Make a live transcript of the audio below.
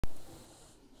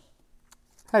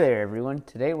Hi there, everyone.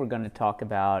 Today we're going to talk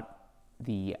about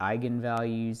the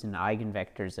eigenvalues and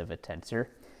eigenvectors of a tensor,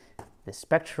 the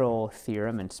spectral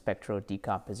theorem and spectral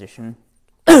decomposition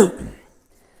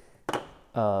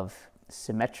of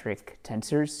symmetric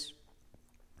tensors,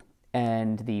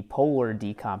 and the polar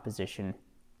decomposition,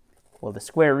 well, the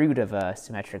square root of a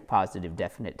symmetric positive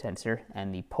definite tensor,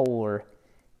 and the polar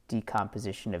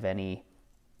decomposition of any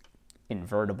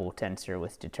invertible tensor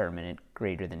with determinant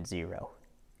greater than 0.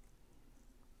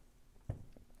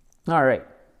 All right,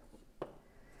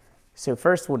 so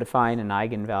first we'll define an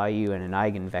eigenvalue and an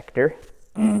eigenvector.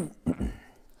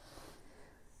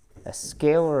 A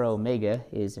scalar omega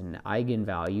is an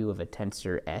eigenvalue of a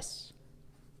tensor S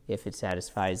if it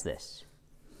satisfies this.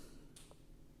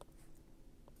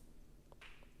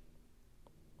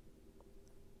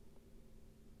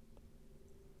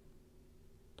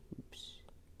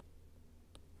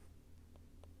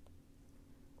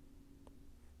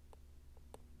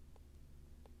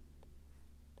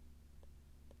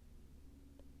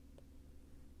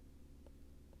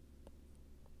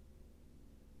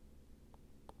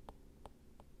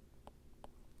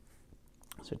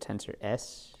 So tensor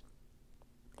S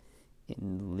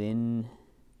in ln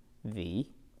V,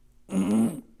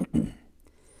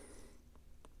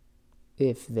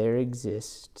 if there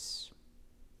exists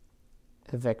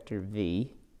a vector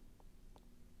V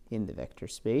in the vector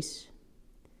space,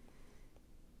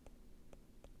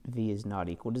 V is not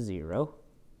equal to 0,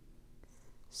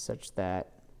 such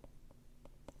that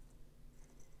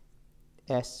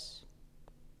S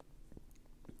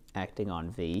acting on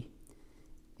V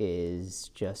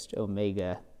is just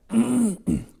omega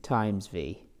times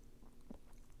V.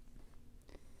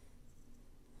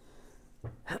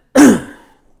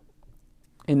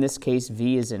 In this case,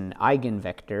 V is an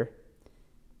eigenvector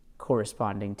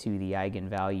corresponding to the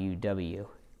eigenvalue W.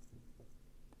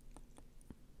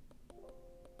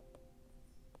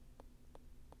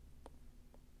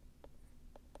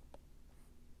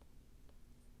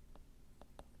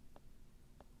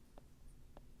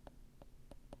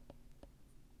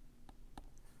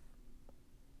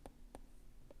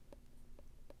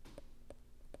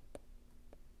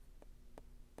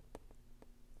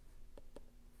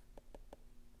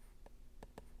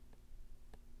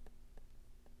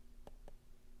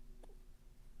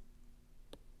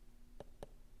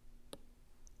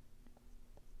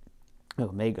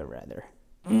 Omega, rather.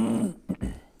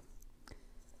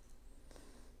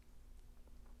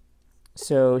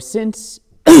 So since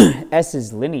S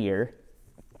is linear,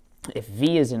 if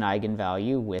V is an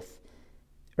eigenvalue with,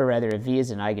 or rather if V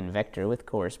is an eigenvector with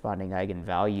corresponding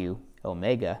eigenvalue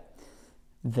omega,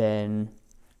 then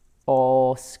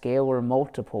all scalar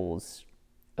multiples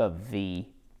of V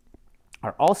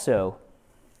are also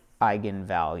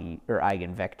eigenvalue or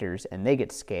eigenvectors, and they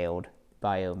get scaled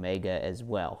by omega as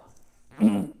well.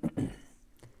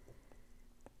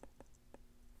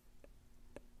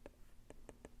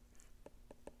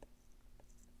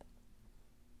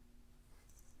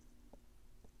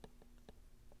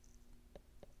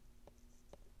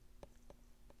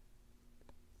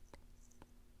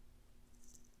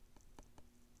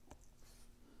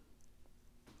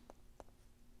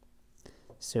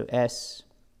 So S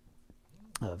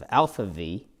of alpha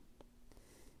V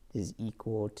is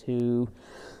equal to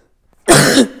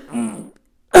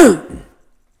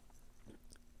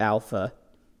alpha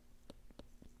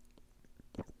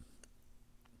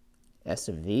S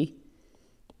of V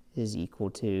is equal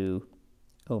to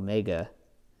omega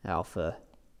alpha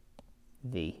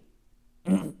V.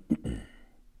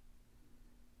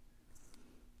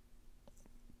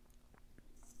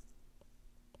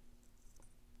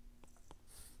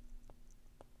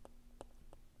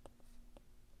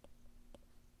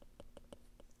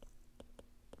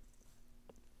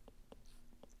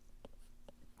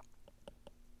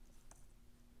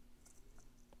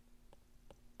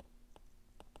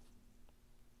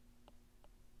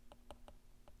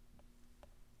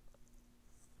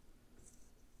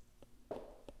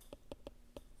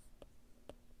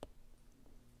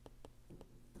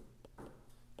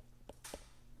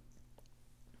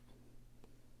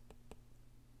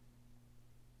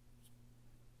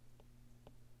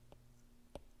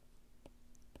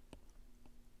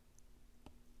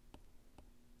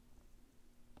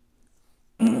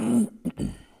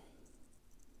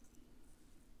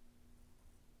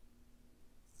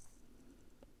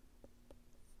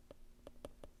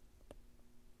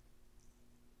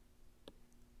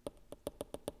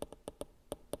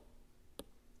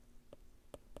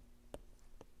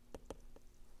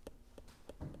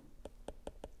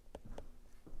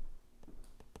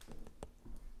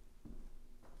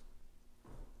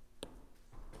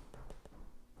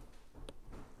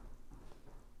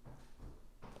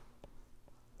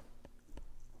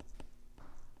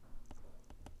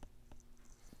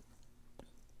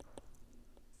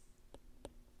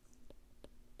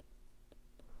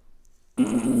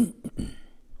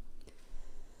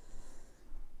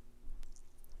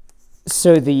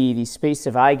 So the space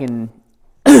of eigenvectors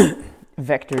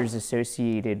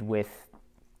associated with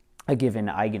a given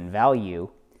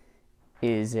eigenvalue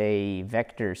is a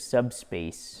vector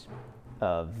subspace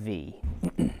of V.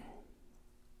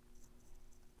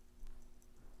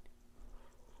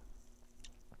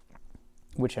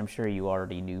 Which I'm sure you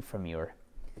already knew from your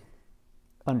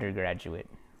undergraduate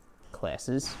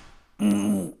classes.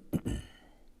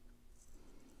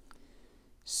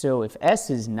 So if S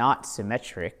is not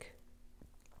symmetric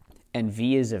and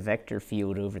V is a vector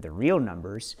field over the real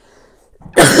numbers,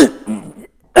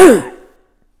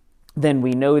 then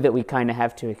we know that we kind of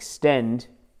have to extend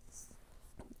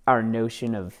our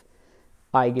notion of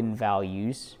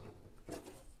eigenvalues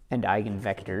and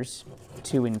eigenvectors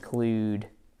to include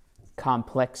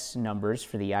complex numbers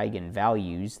for the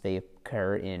eigenvalues. They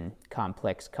occur in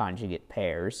complex conjugate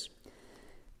pairs.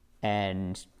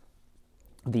 And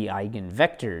the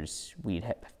eigenvectors, we'd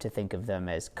have to think of them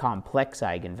as complex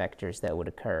eigenvectors that would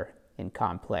occur in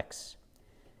complex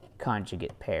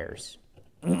conjugate pairs.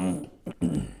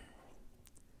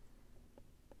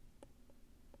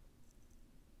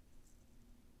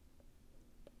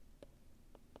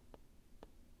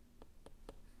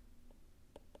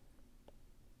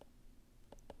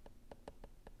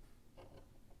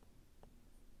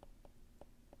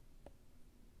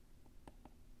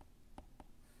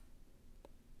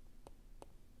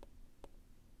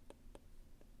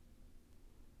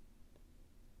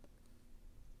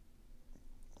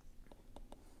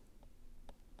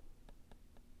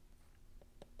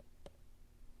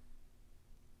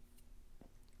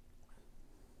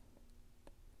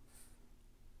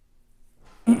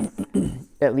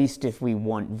 At least if we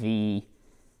want V,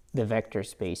 the vector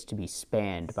space, to be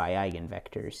spanned by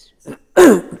eigenvectors.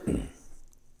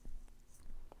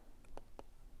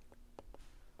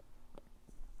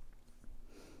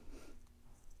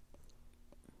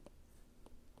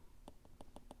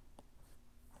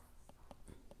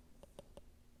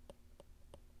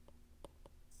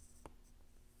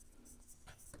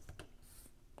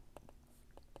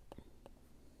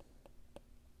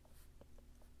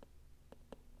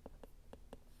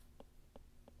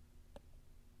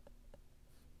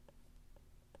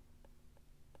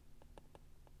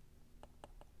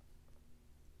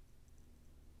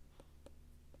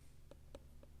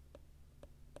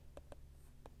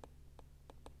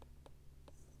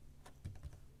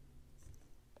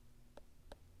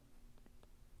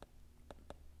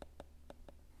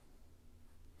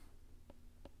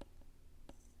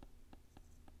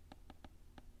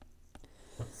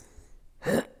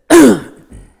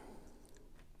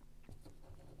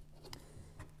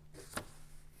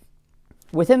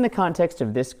 Within the context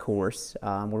of this course,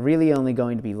 we're really only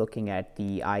going to be looking at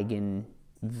the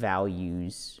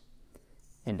eigenvalues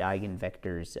and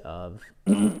eigenvectors of,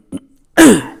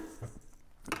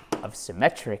 of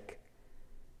symmetric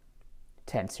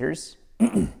tensors,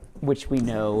 which we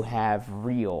know have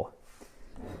real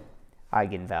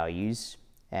eigenvalues,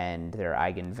 and their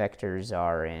eigenvectors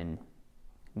are in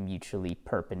mutually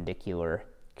perpendicular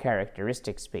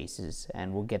characteristic spaces,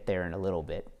 and we'll get there in a little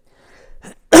bit.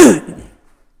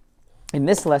 In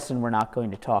this lesson, we're not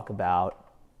going to talk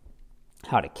about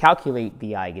how to calculate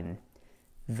the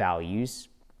eigenvalues.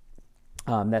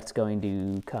 That's going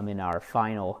to come in our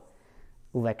final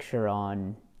lecture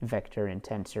on vector and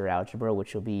tensor algebra,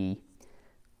 which will be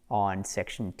on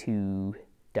section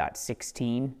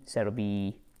 2.16. So that'll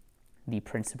be the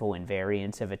principal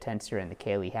invariance of a tensor and the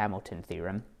Cayley-Hamilton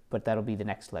theorem. But that'll be the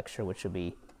next lecture, which will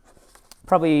be,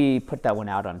 probably put that one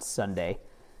out on Sunday.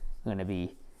 I'm going to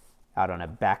be out on a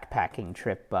backpacking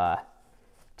trip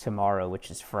tomorrow, which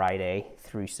is Friday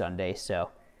through Sunday,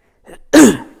 so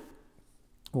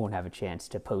won't have a chance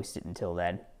to post it until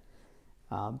then.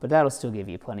 But that'll still give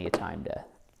you plenty of time to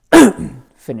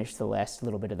finish the last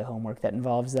little bit of the homework that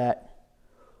involves that.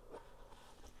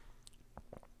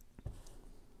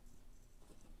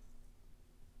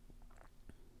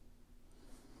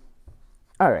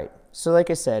 All right, so like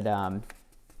I said,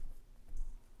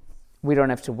 we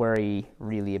don't have to worry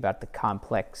really about the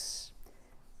complex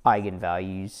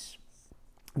eigenvalues,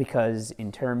 because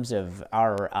in terms of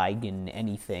our eigen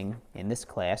anything in this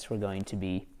class, we're going to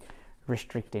be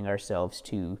restricting ourselves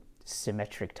to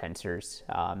symmetric tensors.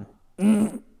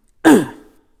 And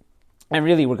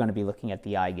really, we're going to be looking at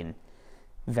the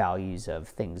eigenvalues of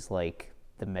things like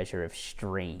the measure of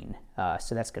strain.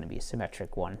 So that's going to be a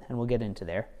symmetric one, and we'll get into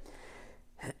there.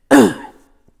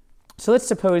 So let's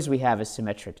suppose we have a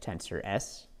symmetric tensor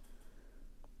S.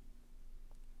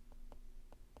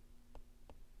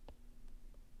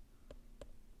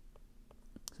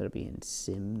 So it'll be in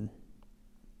sim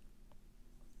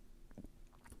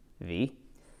V.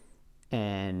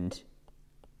 and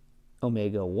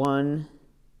omega 1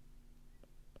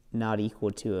 not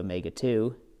equal to omega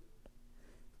 2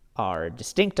 are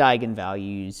distinct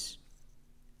eigenvalues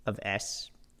of S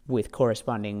with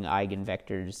corresponding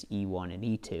eigenvectors E1 and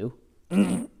E2.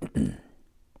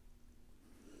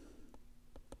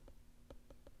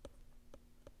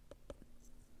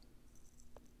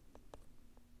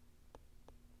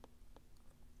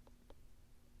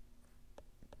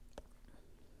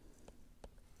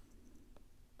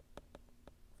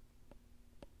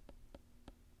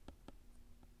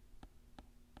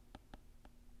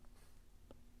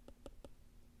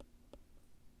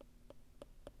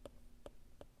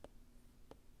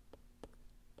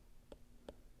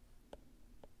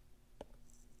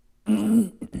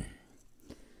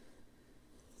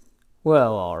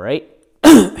 Well, all right.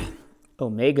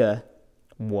 Omega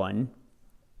 1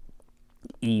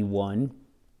 E1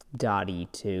 dot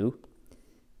E2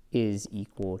 is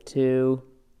equal to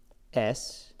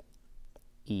S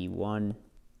E1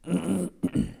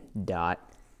 dot,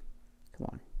 come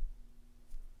on,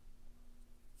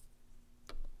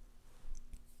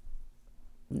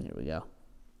 there we go,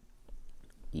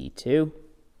 E2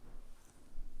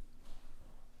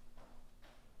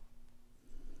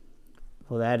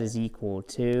 well, that is equal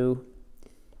to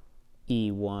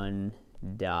E1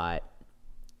 dot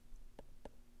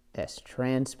S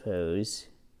transpose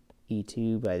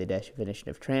E2 by the definition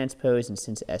of transpose, and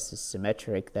since S is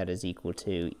symmetric, that is equal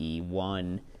to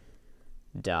E1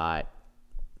 dot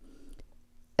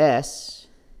S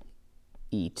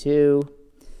E2.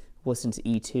 Well, since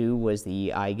E2 was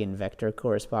the eigenvector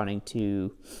corresponding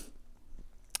to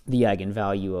the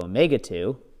eigenvalue omega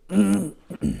 2,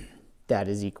 that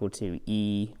is equal to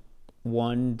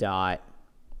E1 dot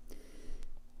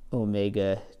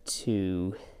omega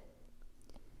 2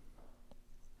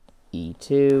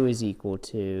 E2 is equal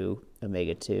to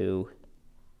omega 2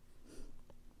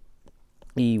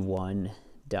 E1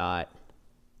 dot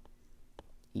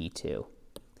E2.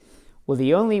 Well,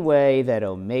 the only way that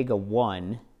omega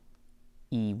 1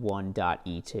 E1 dot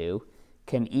E2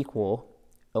 can equal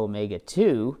omega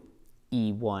 2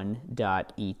 E1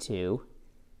 dot E2,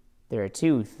 there are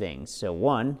two things. So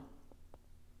one,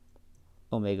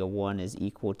 omega 1 is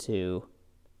equal to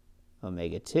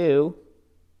omega 2.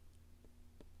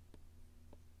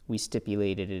 We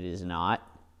stipulated it is not.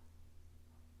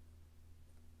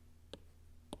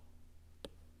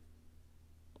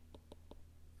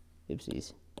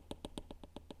 Oopsies.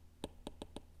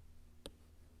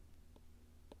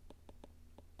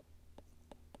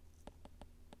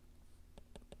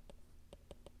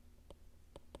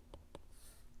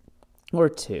 Or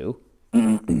 2,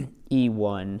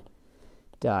 E1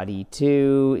 dot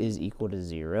E2 is equal to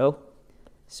 0.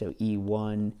 So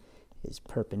E1 is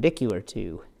perpendicular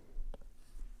to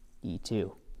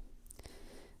E2.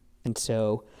 And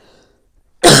so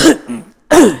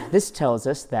this tells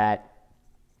us that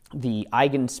the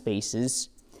eigenspaces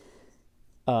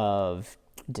of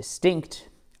distinct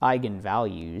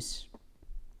eigenvalues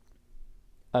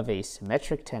of a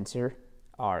symmetric tensor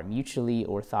are mutually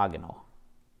orthogonal.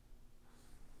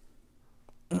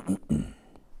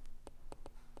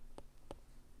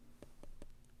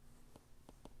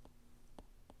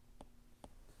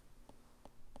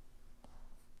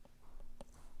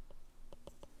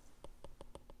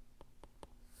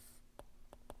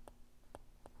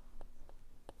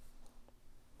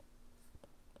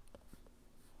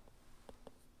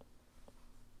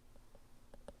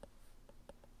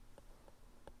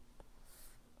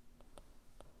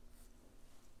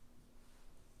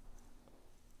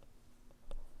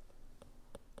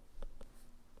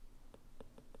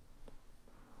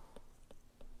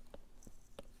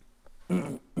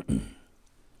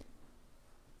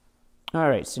 All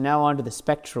right, so now on to the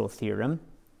spectral theorem,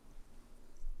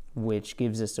 which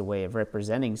gives us a way of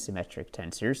representing symmetric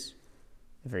tensors,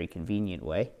 a very convenient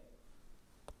way.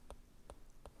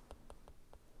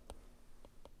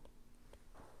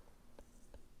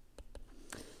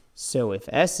 So if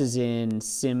S is in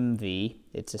sim V,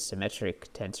 it's a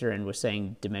symmetric tensor, and we're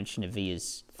saying dimension of V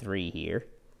is 3 here.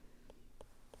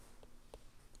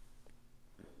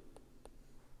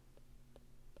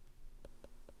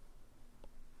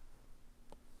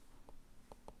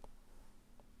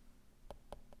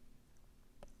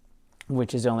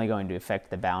 Which is only going to affect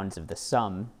the bounds of the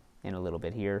sum in a little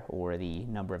bit here, or the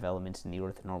number of elements in the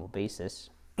orthonormal basis.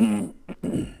 Then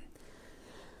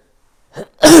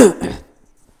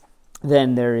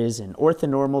there is an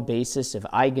orthonormal basis of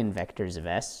eigenvectors of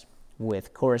S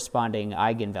with corresponding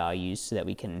eigenvalues so that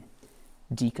we can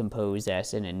decompose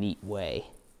S in a neat way.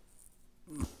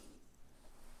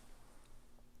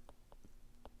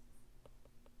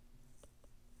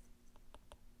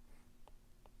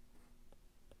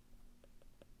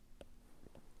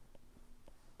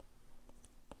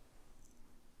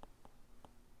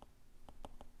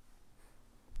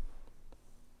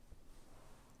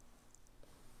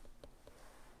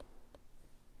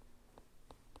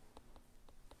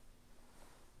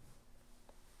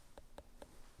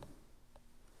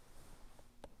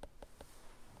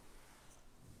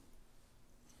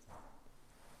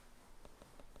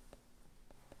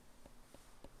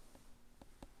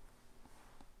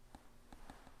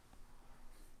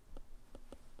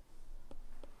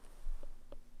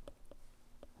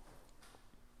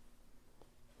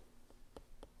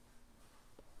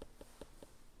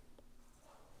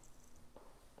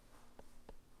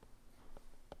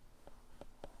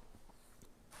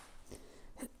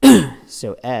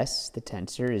 So S, the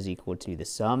tensor, is equal to the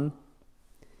sum,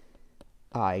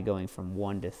 I going from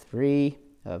 1 to 3,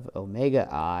 of omega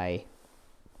I,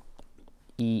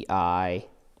 EI,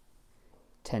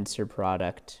 tensor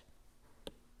product,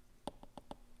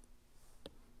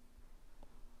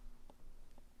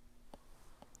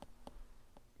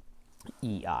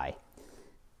 EI.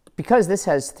 Because this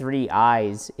has 3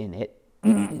 i's in it,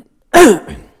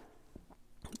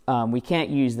 we can't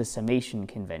use the summation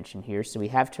convention here, so we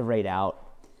have to write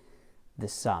out the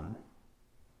sum.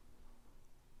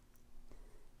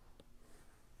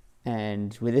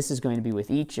 And this is going to be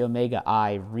with each omega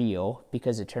I real,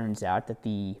 because it turns out that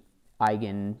the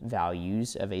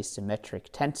eigenvalues of a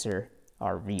symmetric tensor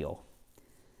are real.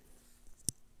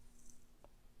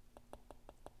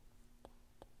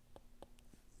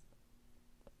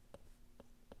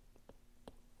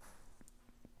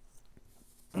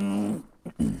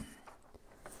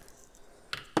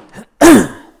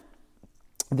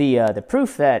 The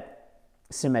proof that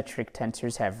symmetric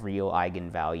tensors have real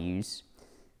eigenvalues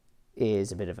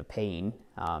is a bit of a pain.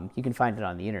 You can find it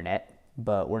on the internet,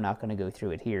 but we're not going to go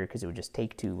through it here because it would just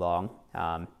take too long.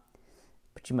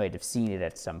 But you might have seen it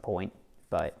at some point.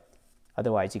 But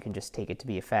otherwise, you can just take it to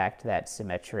be a fact that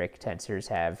symmetric tensors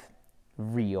have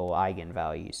real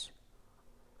eigenvalues.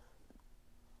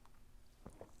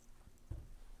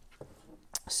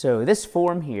 So this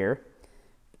form here,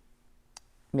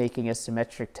 making a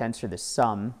symmetric tensor the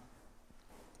sum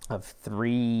of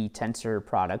 3 tensor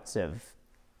products of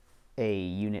a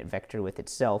unit vector with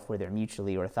itself where they're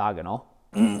mutually orthogonal.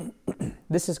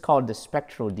 This is called the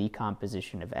spectral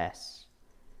decomposition of S.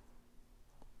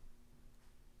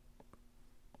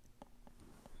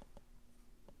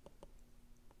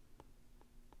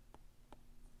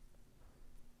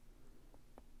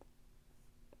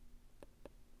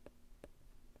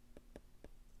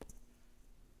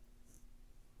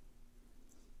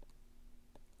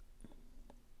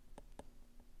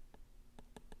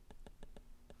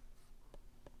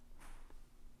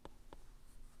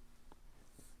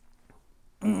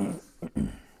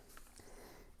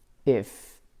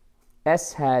 If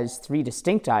S has 3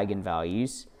 distinct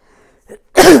eigenvalues,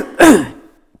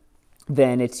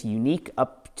 then it's unique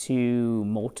up to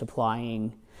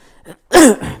multiplying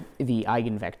the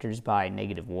eigenvectors by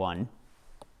 -1.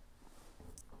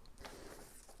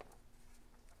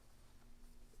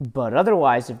 But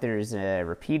otherwise, if there's a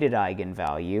repeated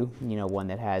eigenvalue, one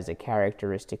that has a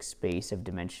characteristic space of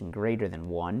dimension greater than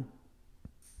 1,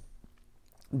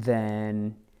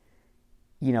 then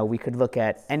we could look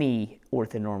at any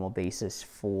orthonormal basis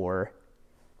for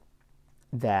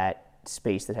that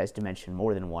space that has dimension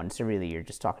more than 1. So really, you're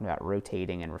just talking about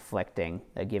rotating and reflecting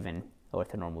a given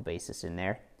orthonormal basis in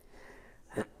there.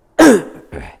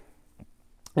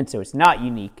 And so it's not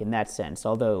unique in that sense,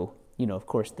 although, of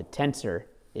course, the tensor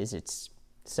is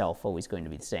itself always going to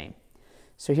be the same.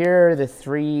 So here are the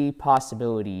 3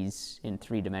 possibilities in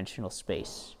 3-dimensional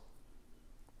space.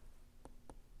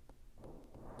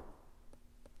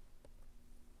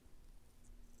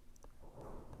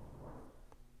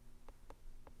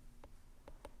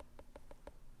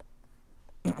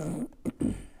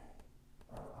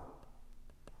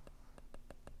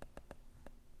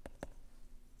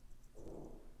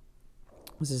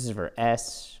 This is for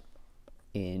S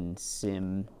in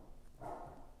sim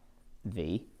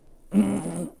V.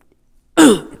 The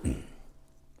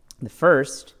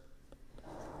first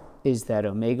is that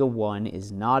omega 1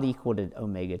 is not equal to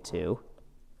omega 2,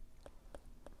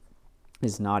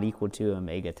 is not equal to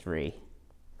omega 3.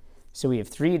 So we have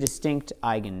 3 distinct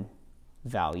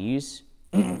eigenvalues.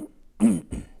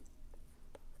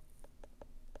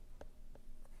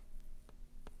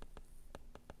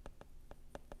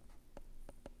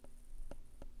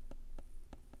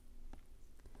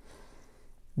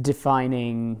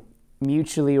 Defining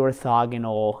mutually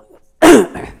orthogonal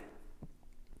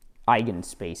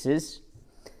eigenspaces.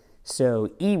 So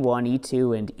E1,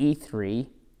 E2, and E3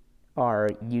 are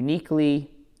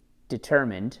uniquely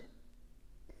determined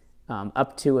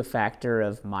up to a factor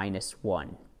of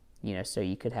 -1. So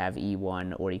you could have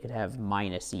E1 or you could have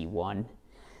minus E1,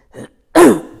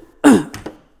 and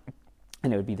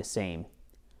it would be the same.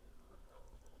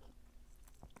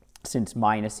 Since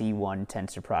minus E1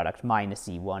 tensor product minus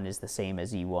E1 is the same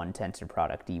as E1 tensor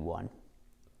product E1.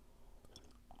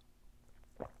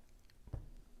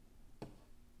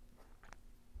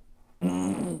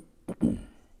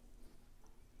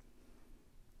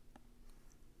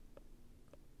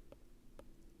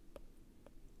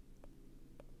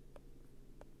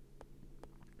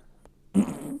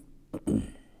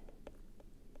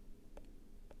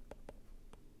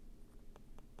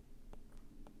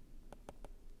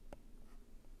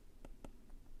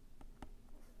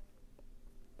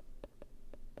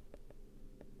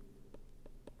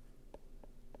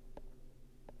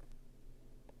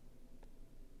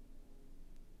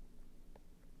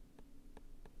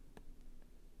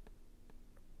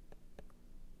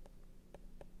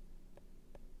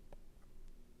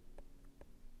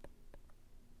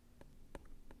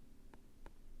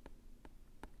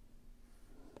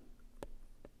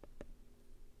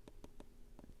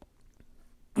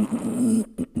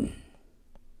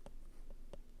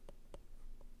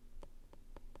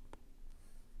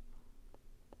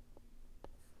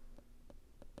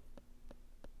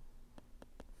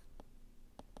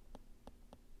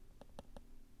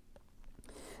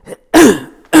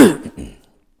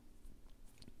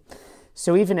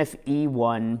 So even if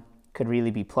E1 could really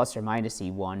be plus or minus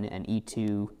E1 and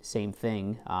E2 same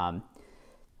thing,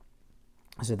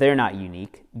 so they're not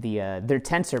unique. Their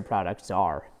tensor products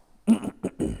are.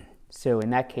 So in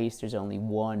that case, there's only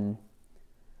one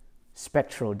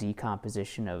spectral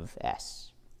decomposition of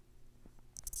S.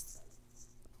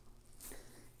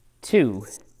 2,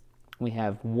 we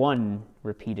have one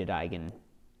repeated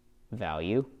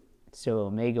eigenvalue. So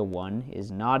omega 1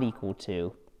 is not equal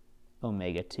to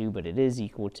omega 2, but it is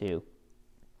equal to,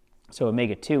 so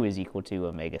omega 2 is equal to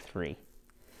omega 3.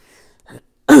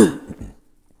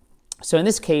 So in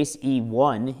this case,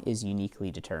 E1 is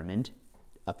uniquely determined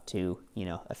up to,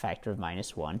 a factor of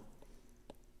minus 1.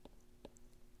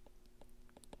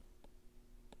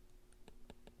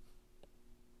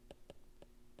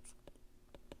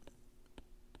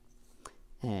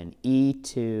 And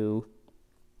E2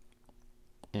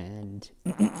 and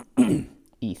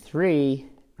E3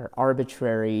 are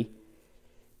arbitrary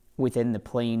within the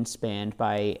plane spanned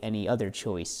by any other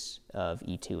choice of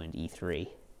E2 and E3.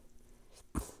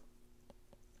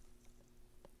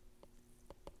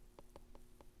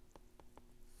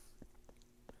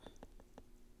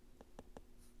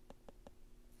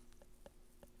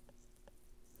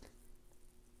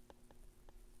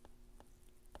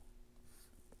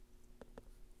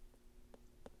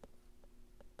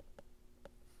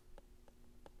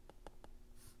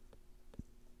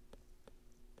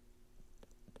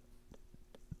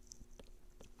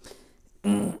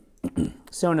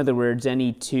 So in other words,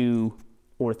 any two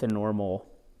orthonormal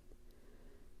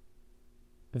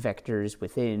vectors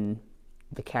within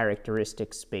the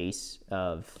characteristic space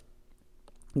of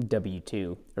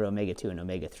W2 or omega 2 and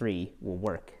omega 3 will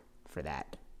work for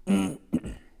that.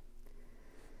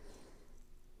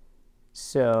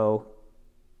 So,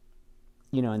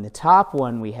 in the top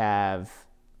one we have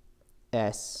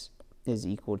S is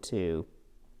equal to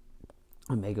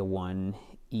omega 1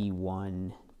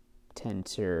 E1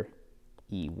 tensor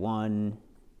E1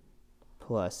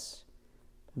 plus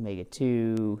omega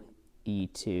 2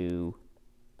 E2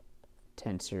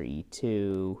 tensor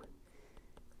E2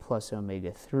 plus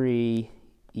omega 3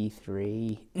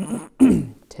 E3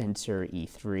 tensor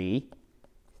E3.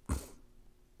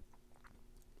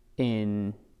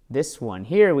 In this one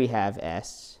here, we have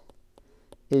S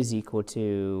is equal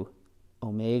to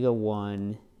omega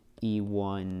 1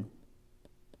 E1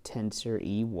 tensor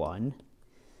E1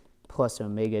 plus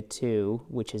omega 2,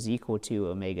 which is equal to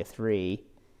omega 3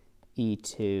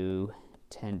 E2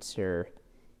 tensor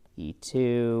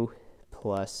E2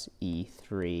 plus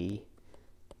E3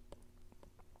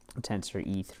 tensor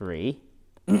E3.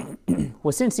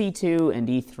 Well, since E2 and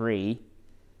E3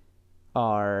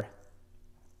 are,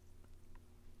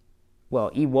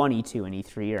 E1, E2, and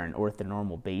E3 are an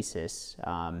orthonormal basis,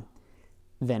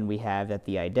 then we have that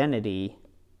the identity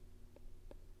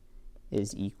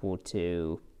is equal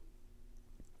to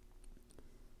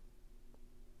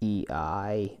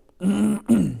EI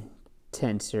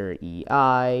tensor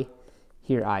EI.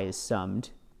 Here I is summed.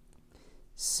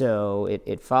 So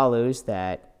it follows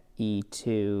that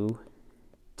E2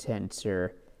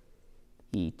 tensor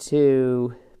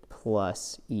E2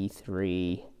 plus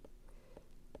E3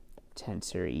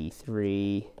 tensor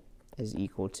E3 is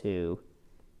equal to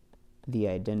the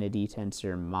identity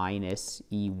tensor minus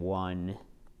E1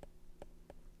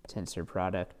 tensor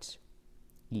product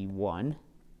E1.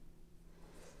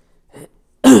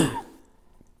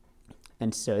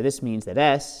 And so this means that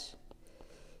S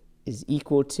is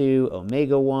equal to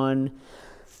omega 1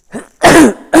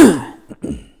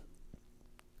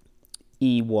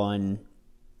 E1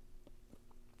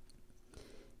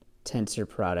 tensor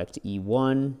product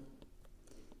E1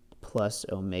 plus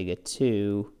omega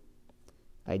 2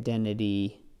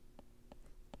 identity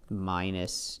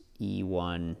minus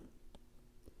E1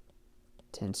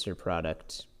 tensor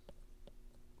product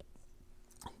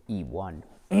E1.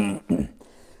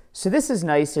 So this is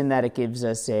nice in that it gives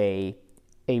us a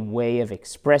way of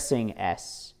expressing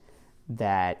S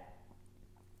that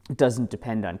doesn't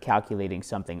depend on calculating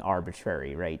something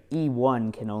arbitrary, right?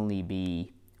 E1 can only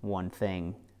be one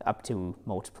thing up to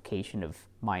multiplication of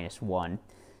minus 1.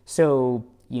 So,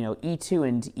 E2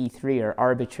 and E3 are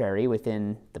arbitrary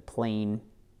within the plane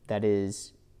that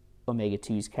is omega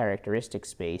 2's characteristic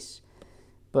space.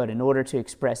 But in order to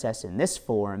express S in this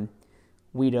form,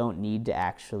 we don't need to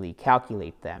actually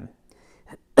calculate them.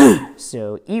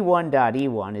 So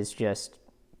E1.E1 is just,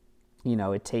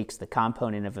 it takes the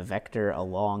component of a vector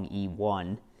along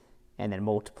E1 and then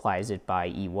multiplies it by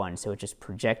E1. So it just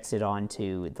projects it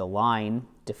onto the line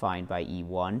defined by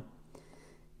E1.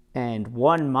 And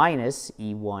 1 minus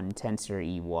E1 tensor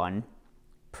E1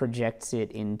 projects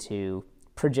it into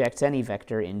projects any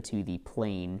vector into the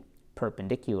plane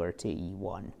perpendicular to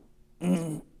E1.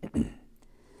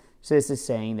 So this is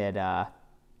saying that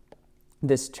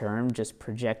this term just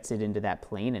projects it into that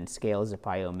plane and scales it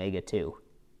by omega 2.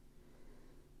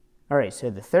 All right, so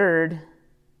the third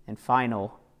and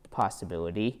final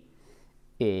possibility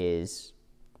is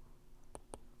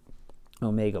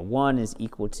omega 1 is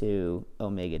equal to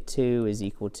omega 2 is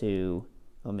equal to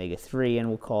omega 3, and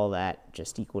we'll call that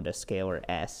just equal to scalar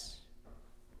s.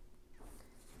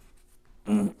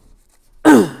 Well,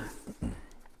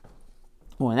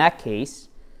 in that case,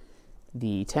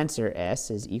 the tensor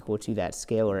S is equal to that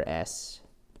scalar S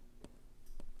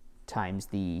times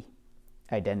the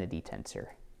identity tensor.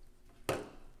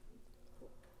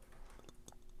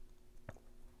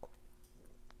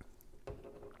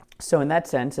 So in that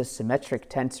sense, a symmetric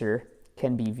tensor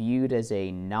can be viewed as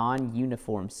a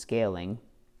non-uniform scaling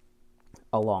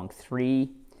along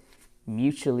three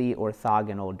mutually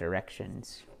orthogonal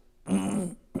directions.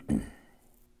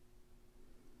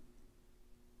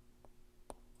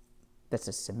 That's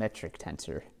a symmetric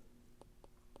tensor.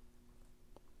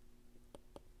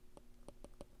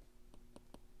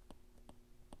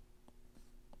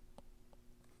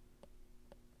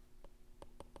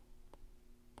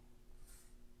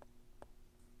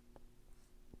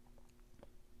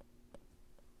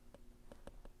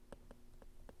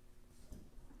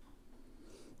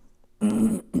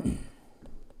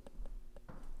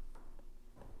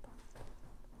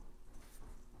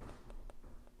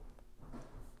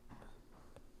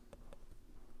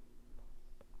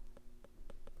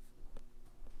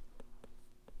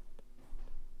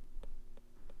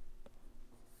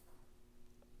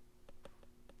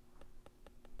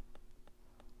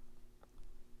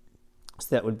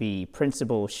 So that would be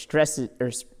principal stresses or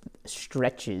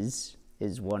stretches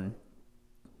is one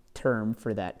term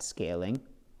for that scaling,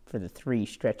 for the three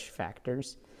stretch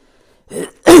factors.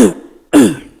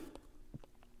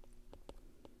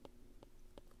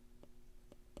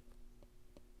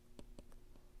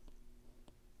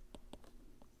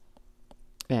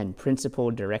 And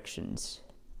principal directions.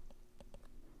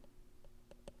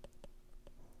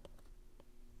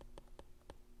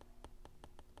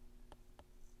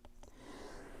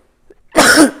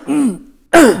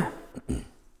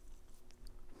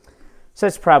 So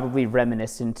it's probably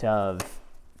reminiscent of,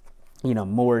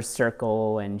 Moore's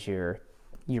circle and your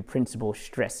principal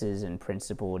stresses and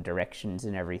principal directions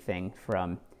and everything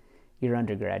from your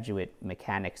undergraduate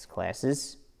mechanics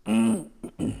classes.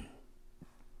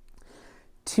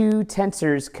 Two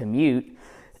tensors commute,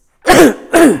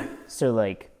 so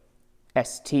like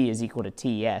ST is equal to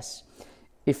TS,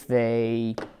 if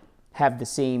they have the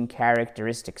same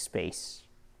characteristic space.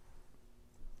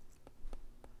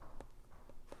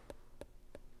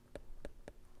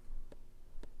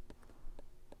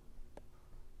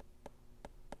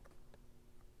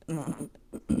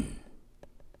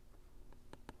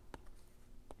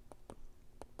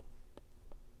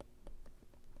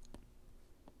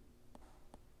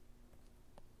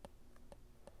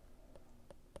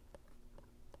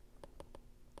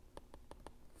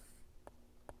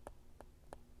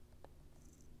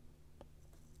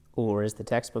 Or, as the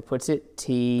textbook puts it,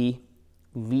 T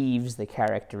leaves the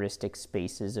characteristic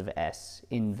spaces of S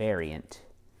invariant.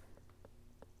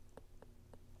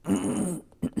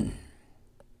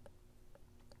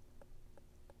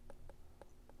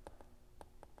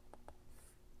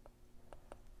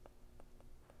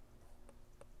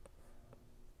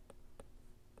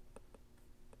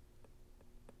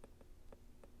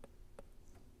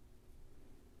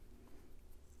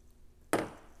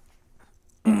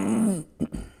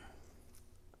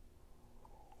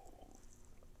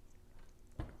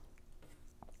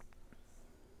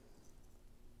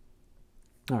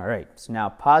 All right, so now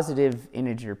positive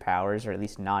integer powers, or at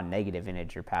least non-negative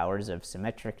integer powers of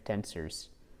symmetric tensors.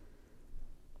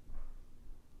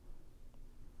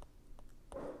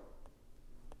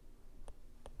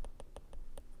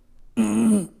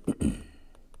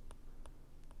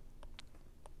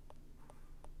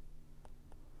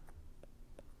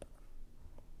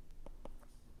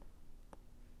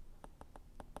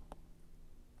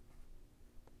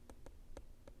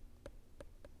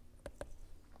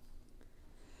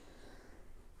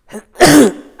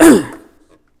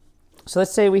 So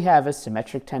let's say we have a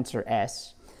symmetric tensor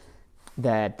S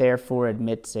that therefore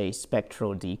admits a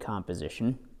spectral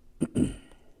decomposition.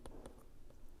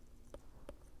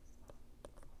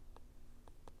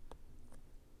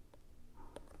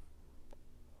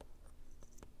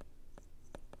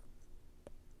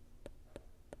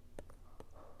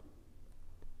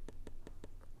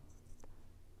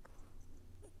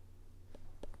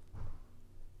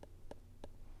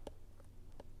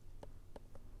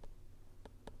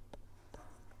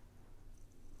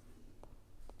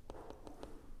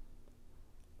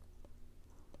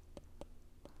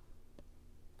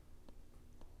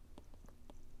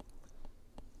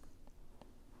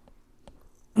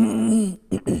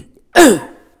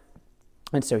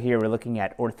 And so here we're looking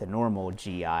at orthonormal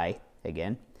GI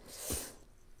again.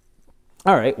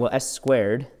 All right, well, S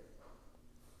squared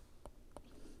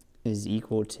is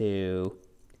equal to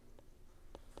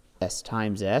S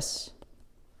times S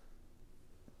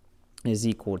is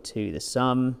equal to the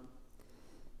sum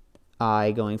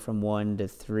I going from 1 to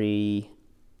 3,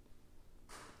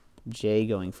 J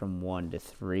going from 1 to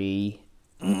 3,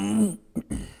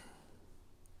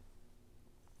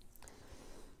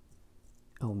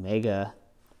 omega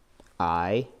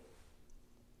I,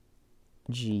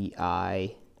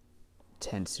 GI,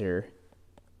 tensor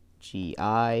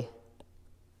GI,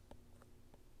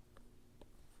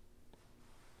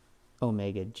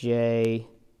 omega J,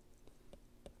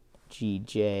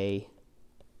 GJ,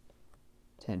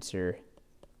 tensor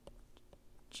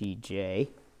GJ.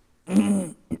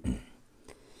 Well,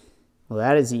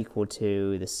 that is equal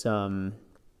to the sum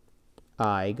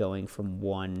I going from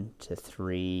 1 to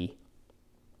 3,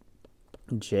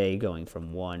 J going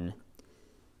from 1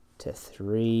 to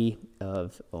 3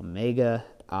 of omega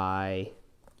I,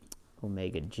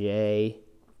 omega J,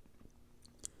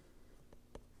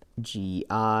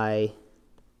 GI,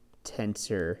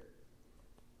 tensor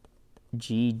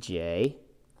GJ.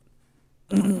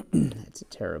 That's a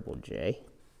terrible J.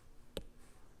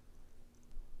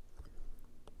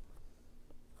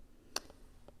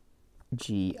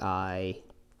 GI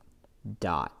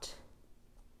dot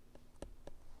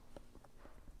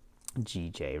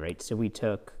GJ, right? So we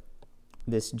took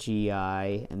this GI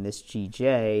and this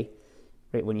GJ,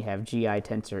 right? When you have GI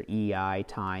tensor EI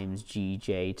times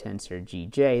GJ tensor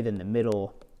GJ, then the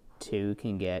middle two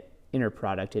can get inner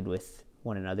producted with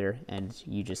one another, and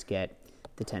you just get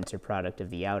the tensor product of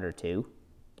the outer two.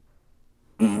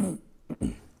 Well,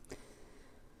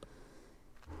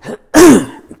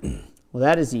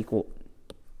 that is equal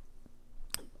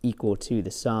to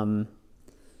the sum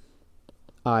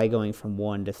I going from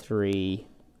 1 to 3,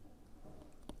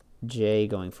 J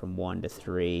going from 1 to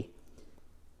 3,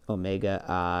 omega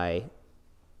I,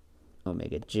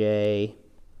 omega J,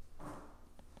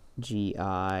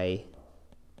 GI,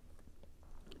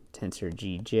 tensor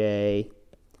GJ,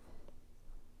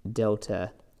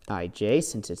 delta IJ,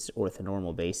 since it's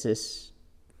orthonormal basis.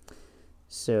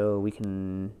 So we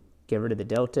can get rid of the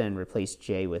delta and replace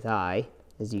J with I,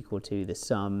 is equal to the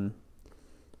sum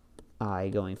I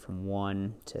going from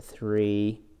 1 to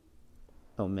 3,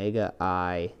 omega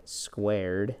I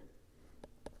squared,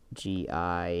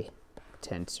 GI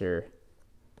tensor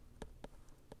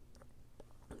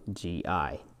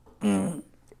GI.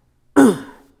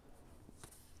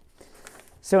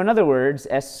 So in other words,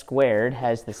 S squared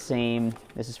has the same,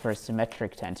 this is for a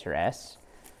symmetric tensor S,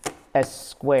 S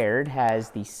squared has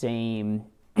the same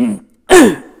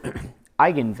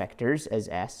eigenvectors as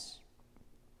S,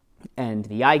 and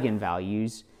the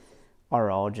eigenvalues are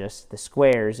all just the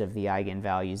squares of the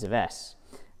eigenvalues of S.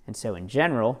 And so in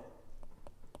general,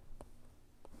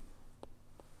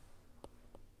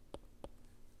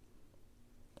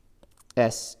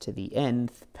 S to the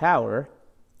nth power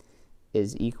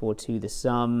is equal to the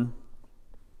sum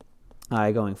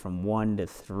I going from 1 to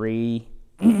 3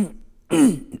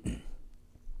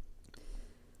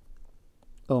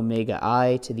 omega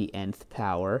I to the nth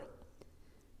power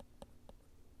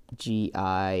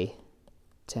GI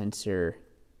tensor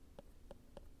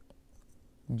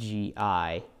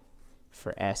GI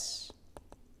for S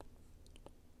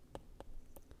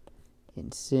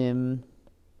in sim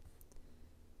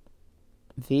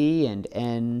V and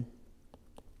N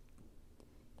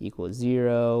equals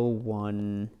 0,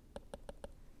 1,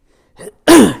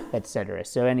 etc.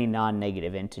 So any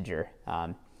non-negative integer.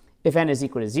 If n is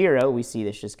equal to 0, we see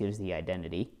this just gives the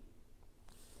identity.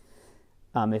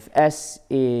 If S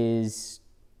is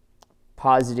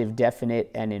positive, definite,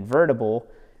 and invertible,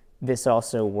 this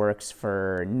also works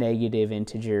for negative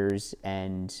integers,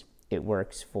 and it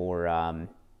works for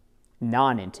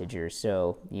non-integers.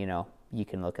 So, you know, you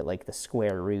can look at like the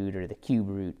square root or the cube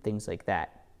root, things like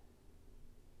that.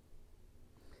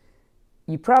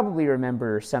 You probably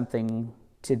remember something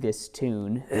to this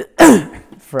tune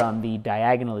from the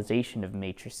diagonalization of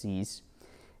matrices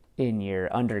in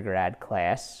your undergrad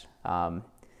class, and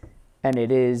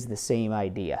it is the same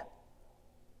idea.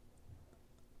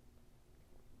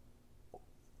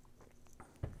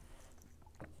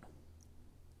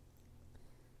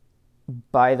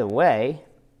 By the way,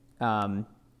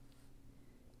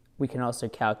 we can also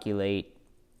calculate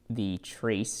the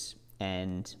trace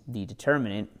and the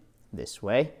determinant this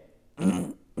way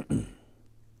in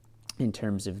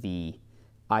terms of the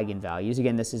eigenvalues.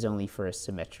 Again, this is only for a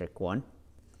symmetric one.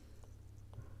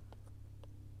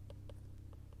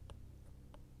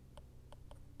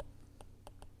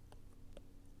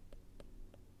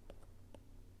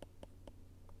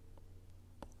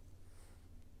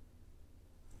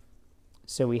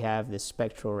 So we have this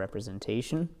spectral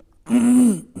representation.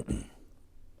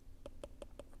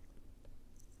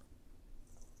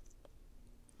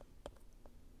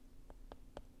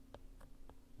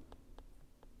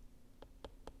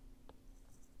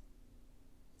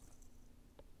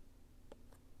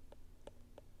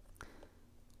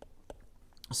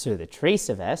 So the trace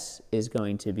of S is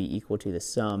going to be equal to the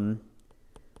sum,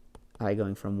 I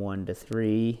going from 1 to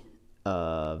 3,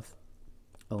 of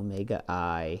omega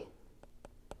I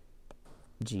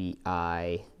gi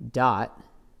dot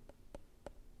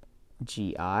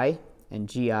gi, and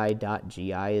gi dot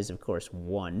gi is, of course,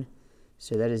 1.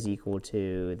 So that is equal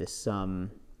to the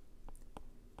sum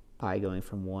I going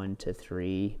from 1 to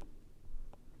 3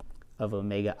 of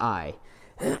omega I.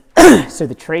 So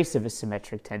the trace of a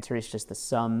symmetric tensor is just the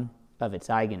sum of its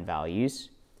eigenvalues.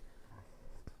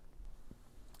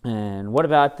 And what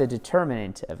about the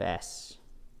determinant of S?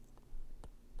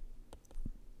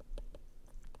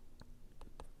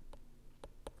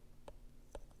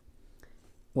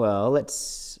 Well,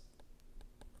 let's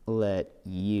let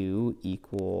U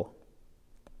equal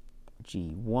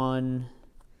G1,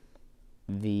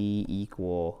 V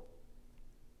equal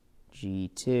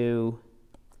G2,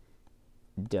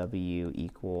 W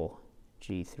equal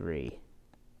G3.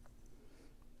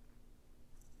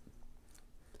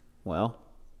 Well,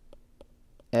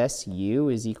 SU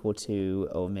is equal to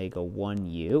omega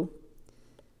 1U.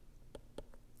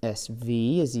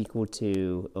 SV is equal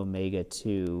to omega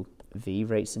 2V,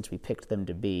 right, since we picked them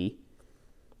to be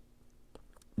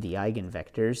the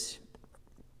eigenvectors.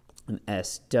 And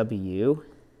SW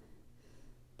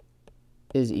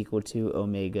is equal to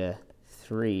omega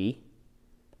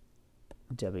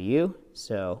 3W.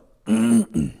 So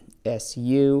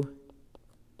SU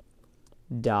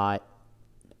dot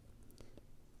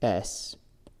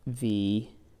SV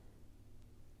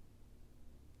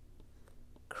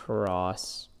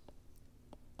cross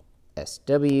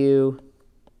SW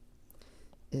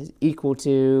is equal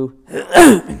to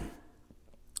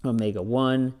omega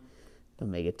 1,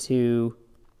 omega 2,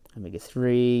 omega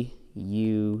 3,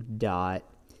 U dot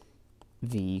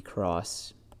V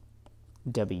cross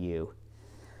W.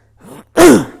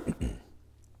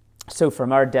 So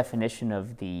from our definition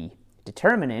of the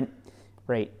determinant,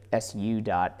 right, SU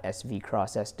dot SV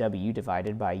cross SW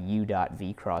divided by U dot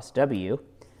V cross W,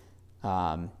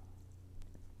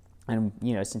 and,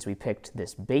 you know, since we picked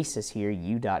this basis here,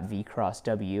 U dot V cross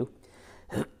W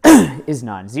is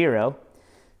non-zero,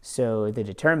 so the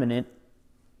determinant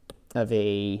of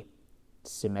a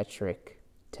symmetric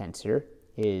tensor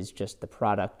is just the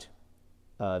product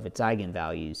of its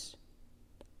eigenvalues.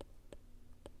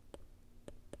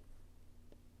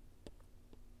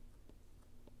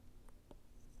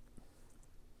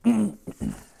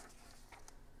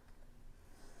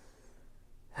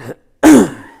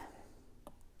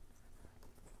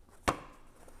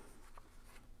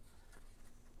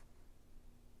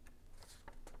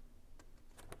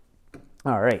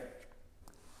 All right.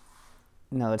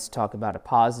 Now let's talk about a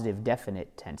positive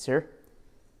definite tensor.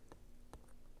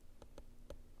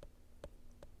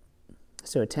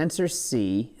 So a tensor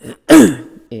C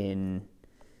in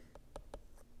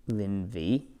ln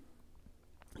V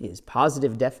is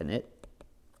positive definite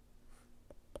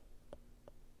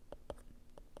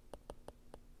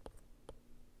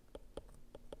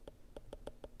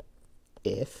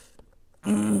if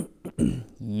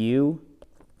U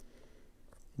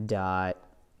dot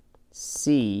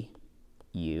CU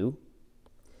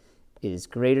is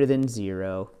greater than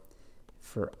 0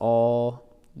 for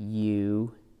all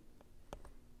U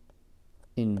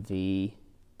in V,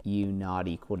 U not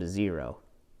equal to 0.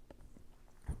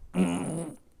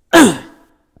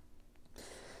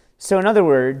 So in other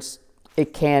words,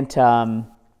 it can't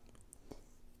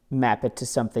map it to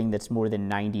something that's more than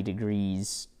 90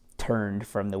 degrees turned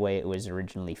from the way it was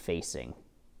originally facing.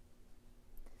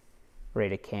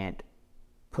 Right, it can't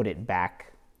put it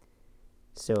back.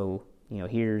 So, you know,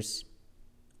 here's,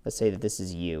 let's say that this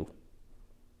is U.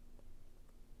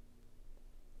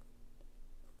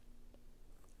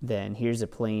 Then here's a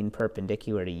plane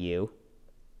perpendicular to U.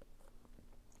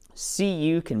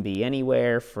 CU can be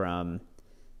anywhere from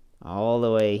all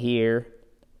the way here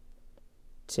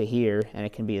to here, and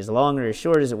it can be as long or as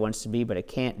short as it wants to be, but it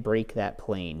can't break that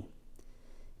plane.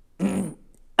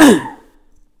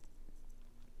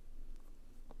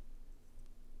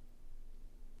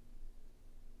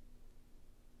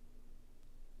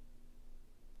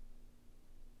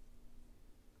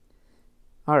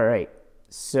 All right,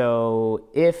 so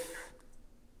if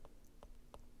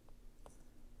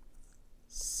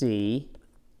C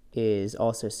is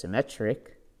also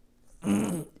symmetric,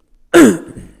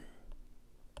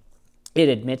 it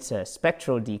admits a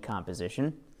spectral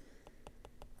decomposition.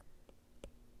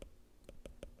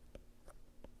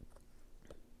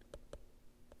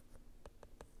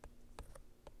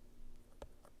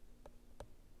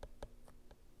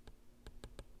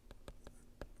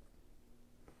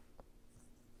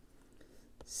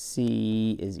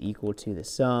 C is equal to the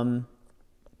sum,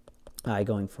 I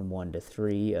going from 1 to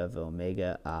 3 of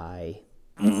omega I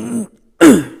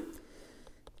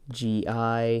gi,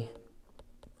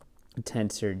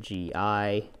 tensor gi,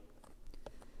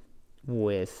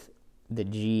 with the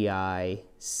gi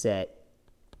set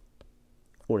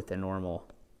orthonormal.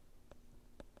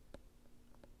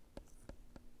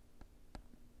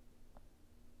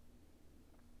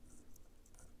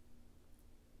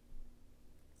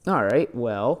 All right,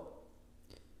 well,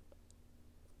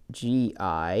 gi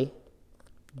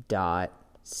dot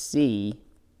c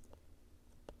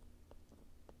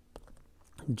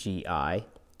gi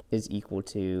is equal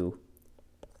to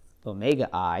omega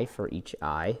I for each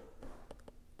I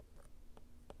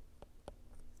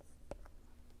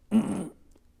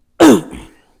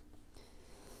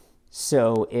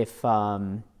so if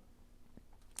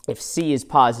C is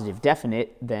positive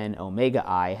definite, then omega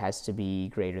I has to be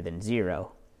greater than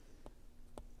 0.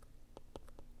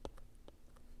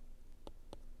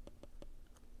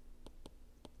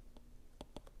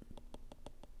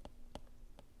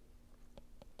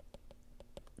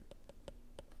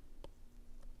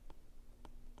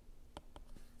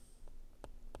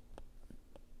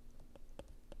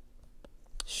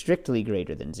 Strictly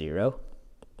greater than 0.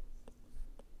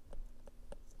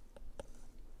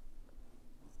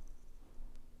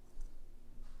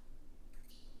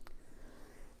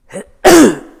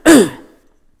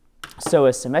 So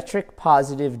a symmetric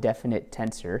positive definite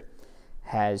tensor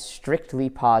has strictly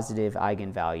positive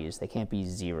eigenvalues. They can't be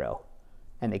 0,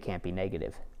 and they can't be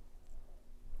negative.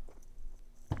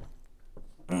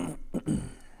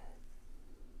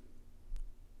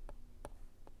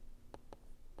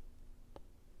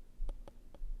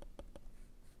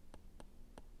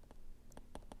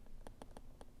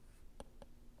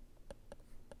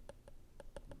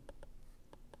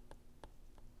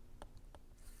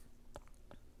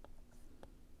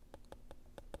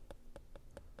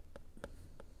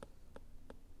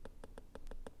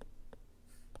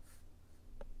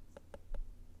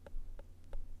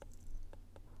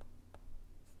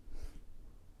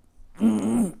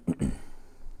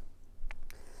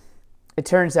 It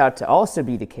turns out to also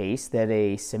be the case that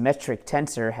a symmetric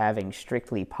tensor having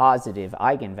strictly positive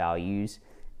eigenvalues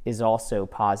is also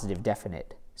positive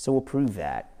definite. So we'll prove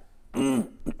that.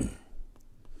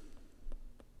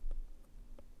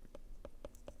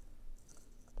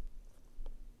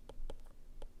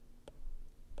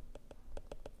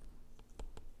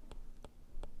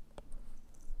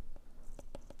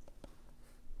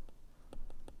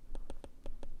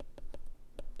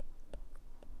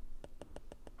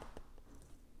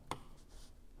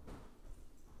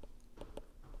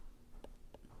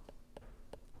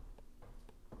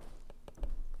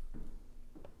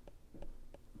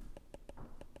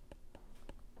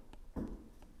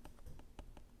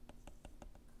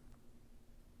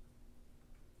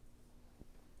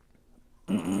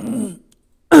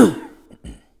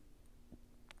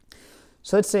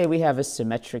 So let's say we have a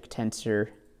symmetric tensor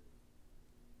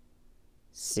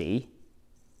C.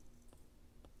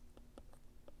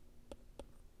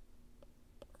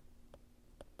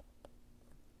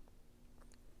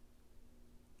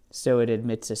 So it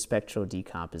admits a spectral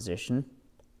decomposition.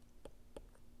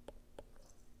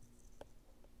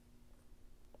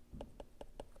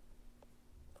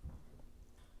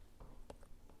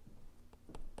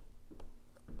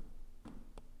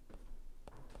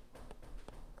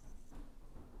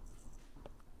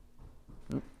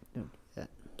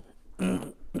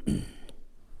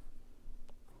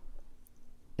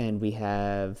 And we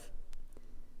have,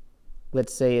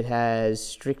 let's say it has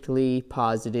strictly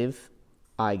positive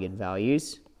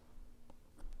eigenvalues.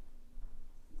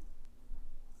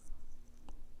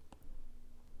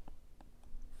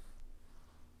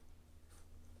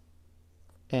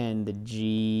 And the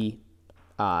gi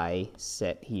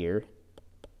set here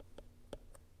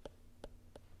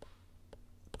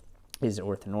is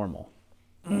orthonormal.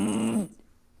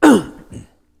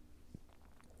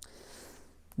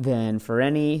 Then for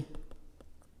any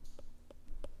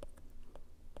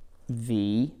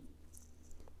v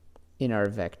in our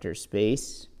vector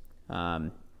space,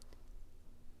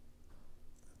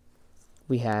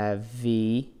 we have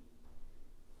v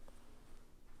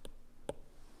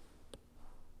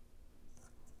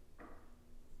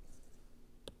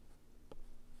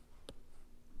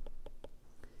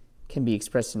can be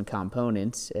expressed in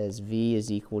components as v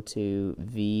is equal to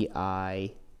vi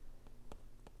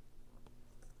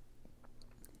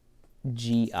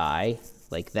gi,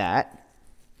 like that.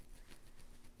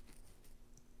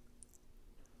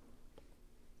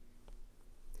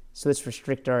 So let's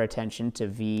restrict our attention to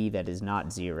v that is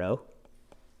not 0.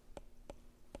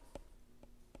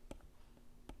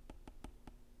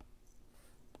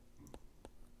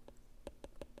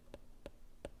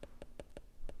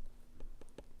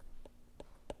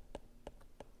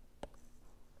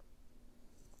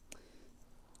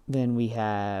 Then we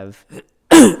have,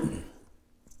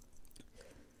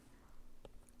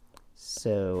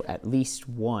 so at least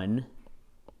one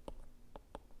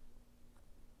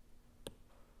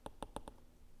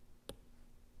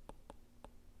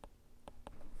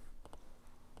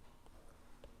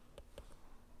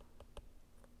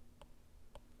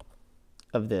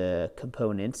of the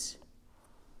components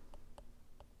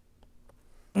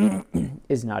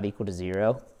is not equal to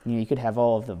 0. You could have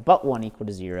all of them but one equal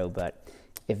to 0, but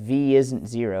if v isn't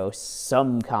 0,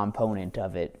 some component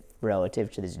of it relative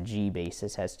to this g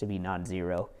basis has to be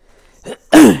non-zero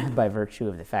by virtue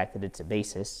of the fact that it's a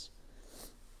basis.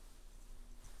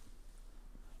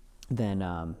 Then,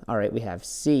 all right, we have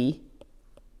c,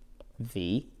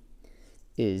 v,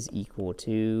 is equal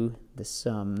to the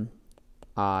sum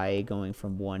I going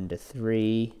from 1 to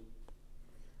 3,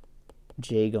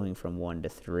 j going from 1 to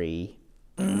 3,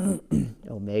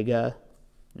 omega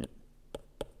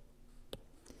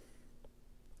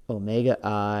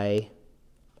I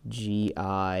gi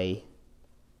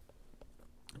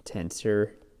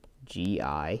tensor gi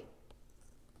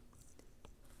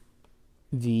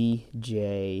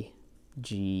vj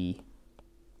g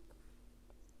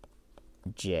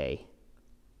j.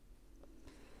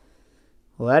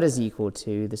 Well, that is equal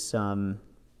to the sum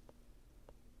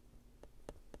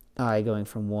I going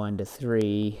from 1 to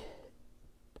 3,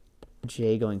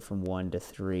 j going from 1 to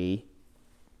 3,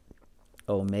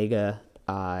 omega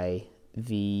I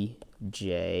v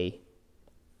j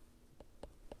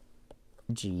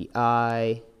gi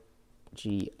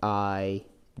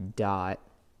dot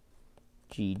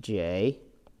gj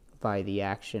by the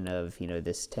action of,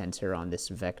 this tensor on this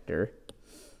vector.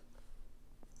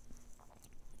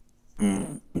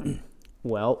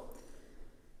 Well,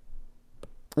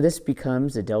 this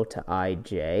becomes a delta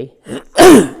ij.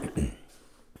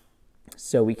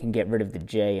 So we can get rid of the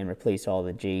j and replace all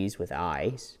the j's with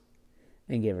i's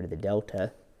and get rid of the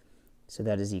delta. So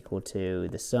that is equal to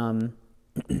the sum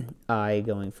I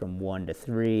going from 1 to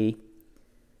 3,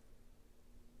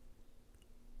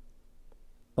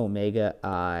 omega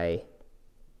I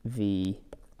v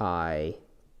I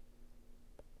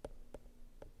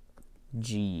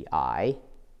gi.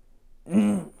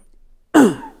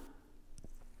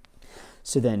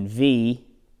 So then v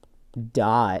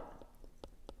dot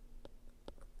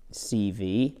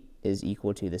cv is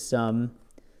equal to the sum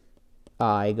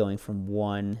I going from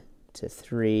 1 to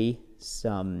 3,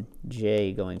 sum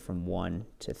j going from 1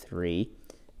 to 3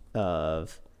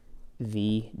 of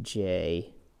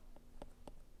vj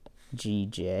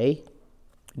gj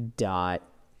dot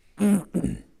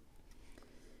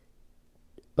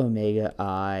omega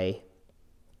I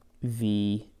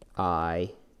v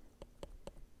I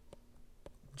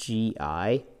gi,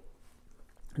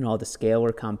 and all the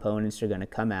scalar components are going to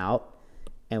come out,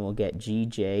 and we'll get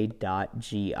gj dot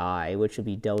gi, which will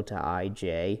be delta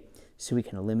ij. So we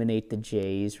can eliminate the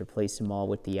j's, replace them all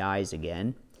with the i's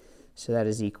again. So that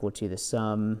is equal to the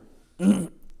sum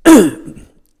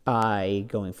I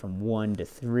going from 1 to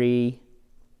 3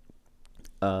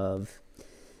 of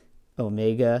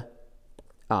omega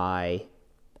I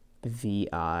vi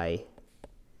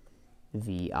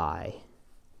vi.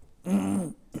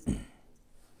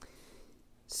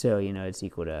 So, it's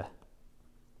equal to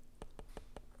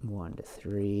 1 to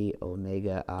 3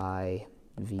 omega I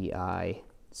vi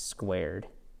squared.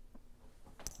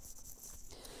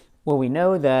 Well, we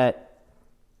know that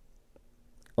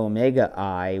omega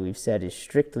I, we've said, is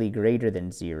strictly greater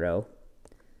than 0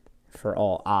 for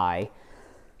all I.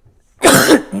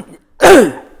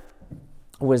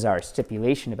 Was our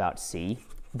stipulation about C,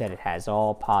 that it has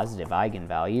all positive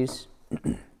eigenvalues.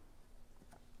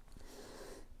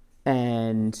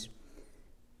 And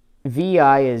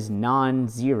vi is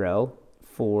non-zero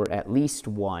for at least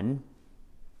 1.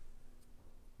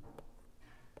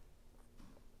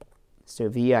 So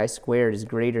vi squared is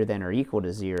greater than or equal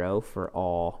to 0 for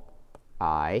all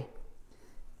I.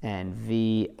 And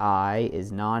vi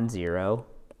is non-zero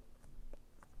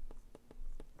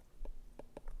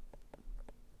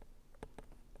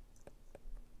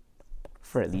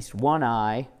for at least 1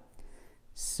 I.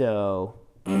 So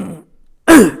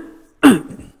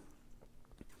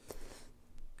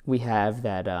we have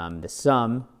that the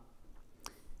sum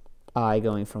I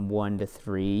going from 1 to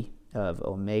 3 of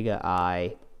omega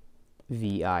I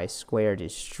vi squared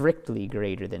is strictly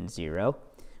greater than 0,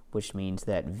 which means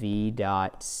that v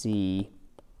dot c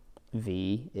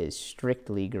v is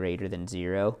strictly greater than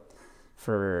 0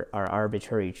 for our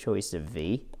arbitrary choice of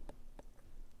v.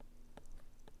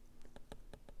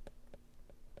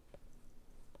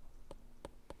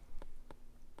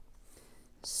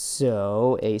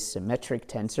 So a symmetric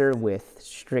tensor with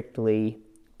strictly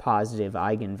positive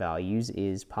eigenvalues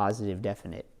is positive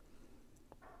definite.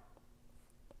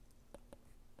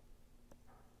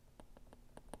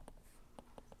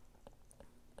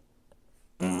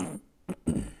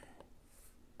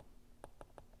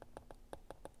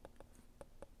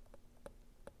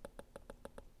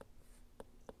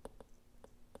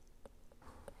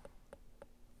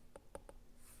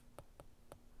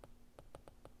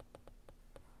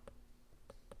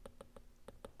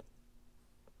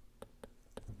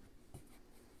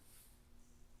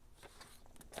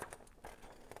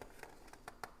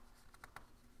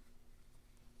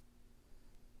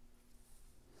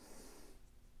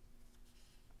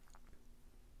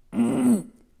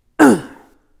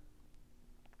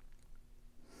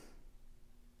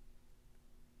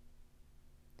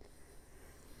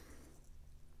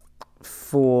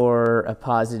 For a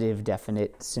positive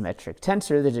definite symmetric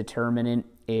tensor, the determinant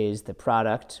is the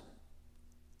product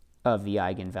of the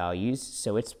eigenvalues,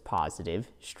 so it's positive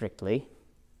strictly.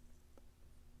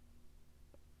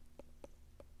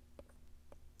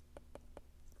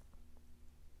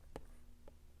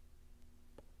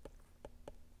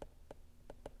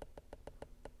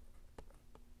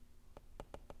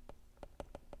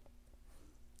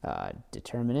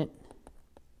 Determinant.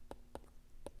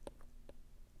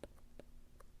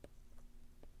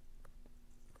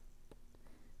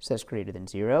 So that's greater than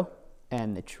 0,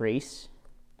 and the trace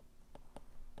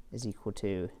is equal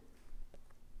to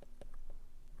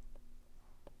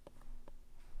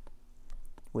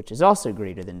which is also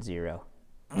greater than 0.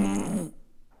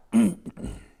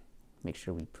 Make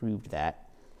sure we proved that.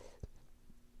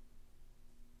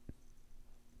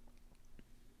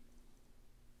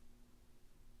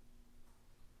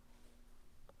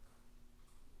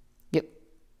 Yep,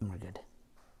 we're good.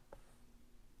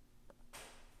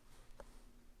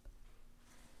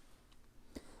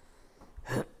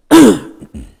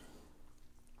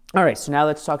 All right, so now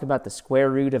let's talk about the square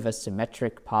root of a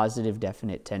symmetric positive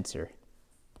definite tensor.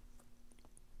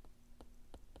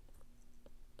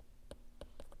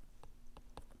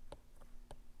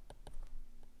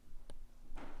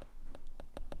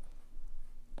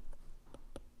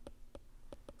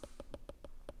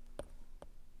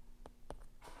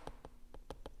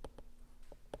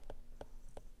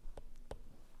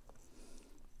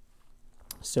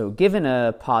 So given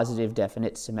a positive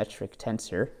definite symmetric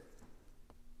tensor,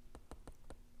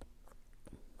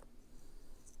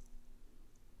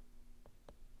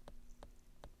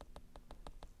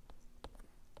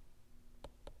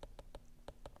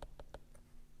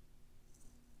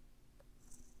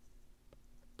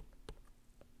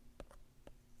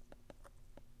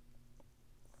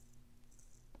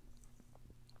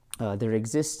 there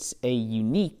exists a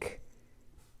unique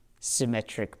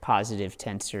symmetric positive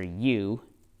tensor u,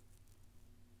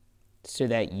 so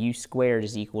that u squared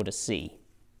is equal to c.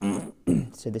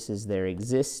 So this is, there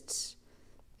exists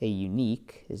a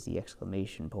unique, is the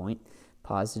exclamation point,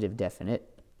 positive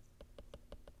definite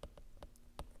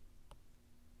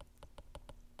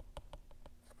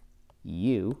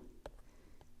u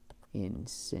in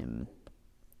sim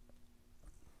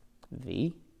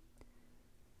v,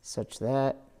 such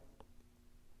that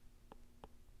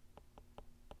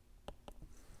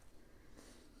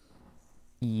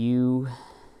u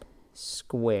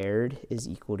squared is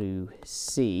equal to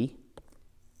c,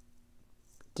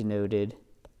 denoted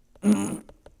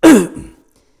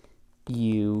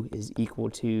u is equal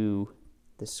to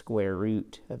the square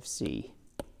root of c.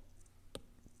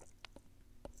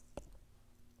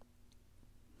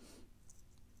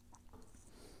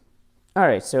 All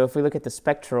right, so if we look at the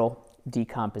spectral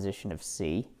decomposition of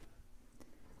c,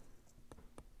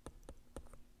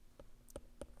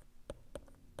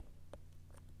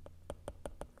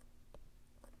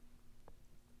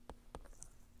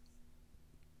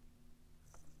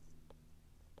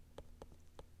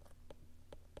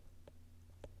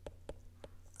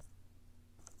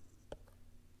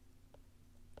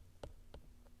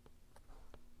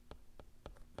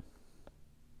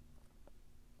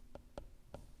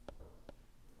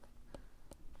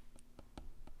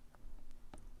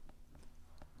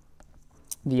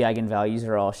 the eigenvalues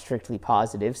are all strictly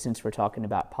positive since we're talking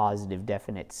about positive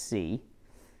definite c.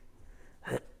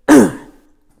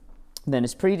 then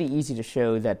it's pretty easy to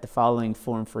show that the following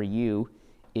form for u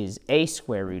is a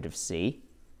square root of c.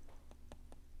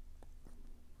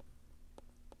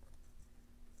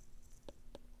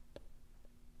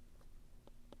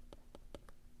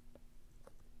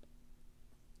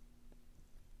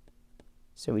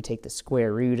 So we take the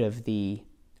square root of the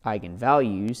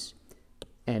eigenvalues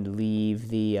and leave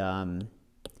the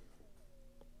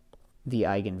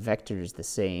eigenvectors the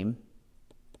same.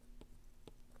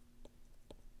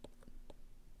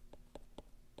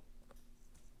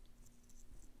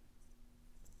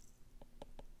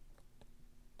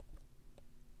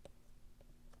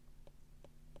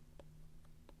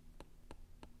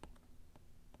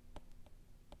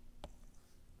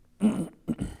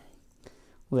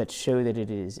 Let's show that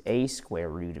it is a square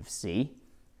root of c.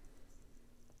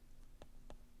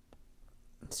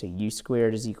 So u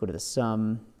squared is equal to the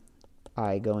sum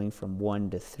I going from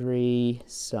 1 to 3,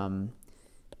 sum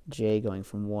j going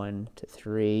from 1 to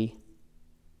 3.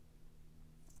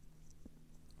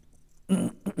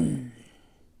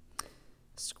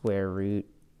 Square root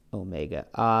omega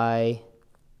I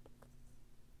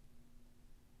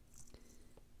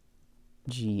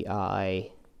gi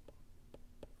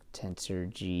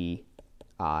tensor gi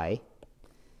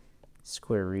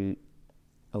square root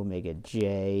omega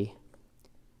j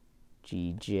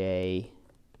gj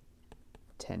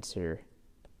tensor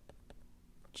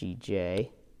gj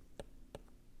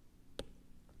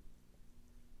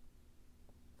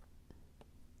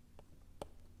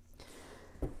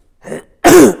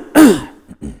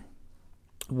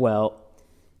well,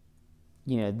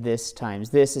 you know, this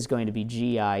times this is going to be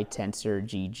gi tensor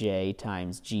gj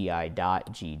times gi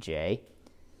dot gj.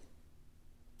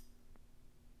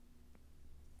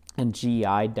 And gi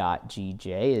dot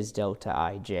gj is delta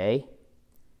ij.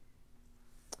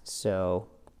 So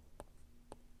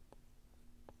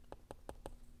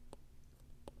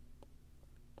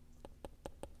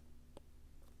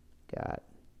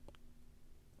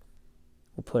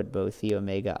we'll put both the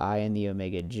omega I and the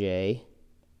omega j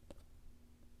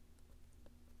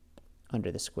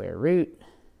under the square root.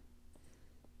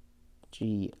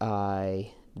 Gi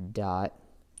dot,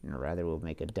 or rather we'll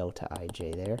make a delta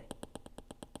ij there.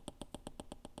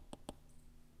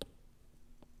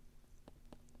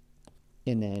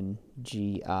 And then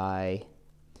gi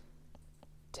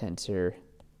tensor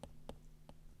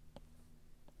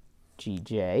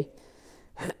gj.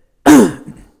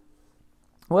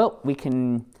 Well, we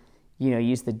can, you know,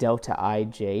 use the delta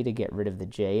ij to get rid of the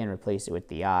j and replace it with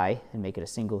the I and make it a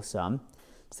single sum.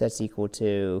 So that's equal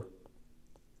to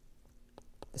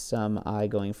the sum I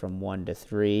going from 1 to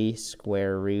 3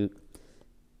 square root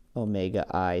omega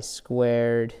I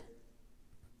squared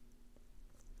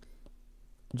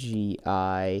gi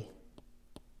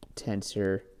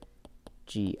tensor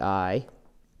gi.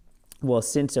 Well,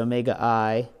 since omega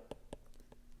I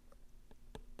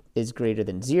is greater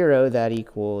than 0, that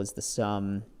equals the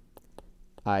sum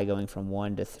I going from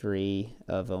 1 to 3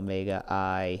 of omega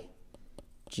I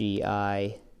gi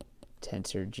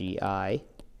tensor gi,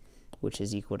 which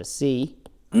is equal to c.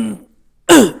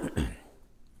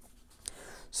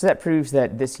 So that proves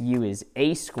that this u is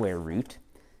a square root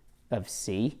of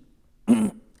c.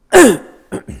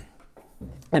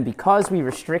 And because we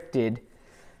restricted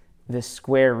the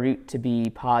square root to be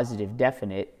positive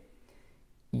definite,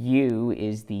 u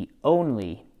is the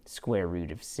only square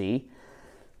root of c.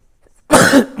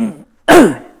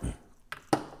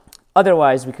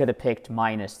 Otherwise, we could have picked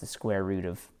minus the square root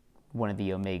of one of the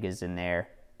omegas in there.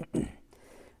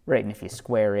 Right, and if you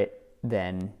square it,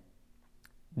 then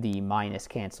the minus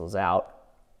cancels out.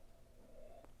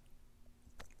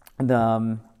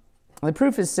 The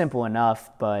proof is simple enough,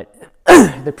 but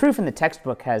the proof in the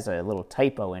textbook has a little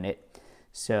typo in it.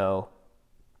 So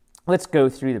let's go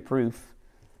through the proof,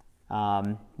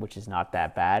 which is not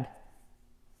that bad,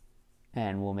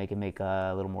 and we'll make it make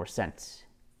a little more sense.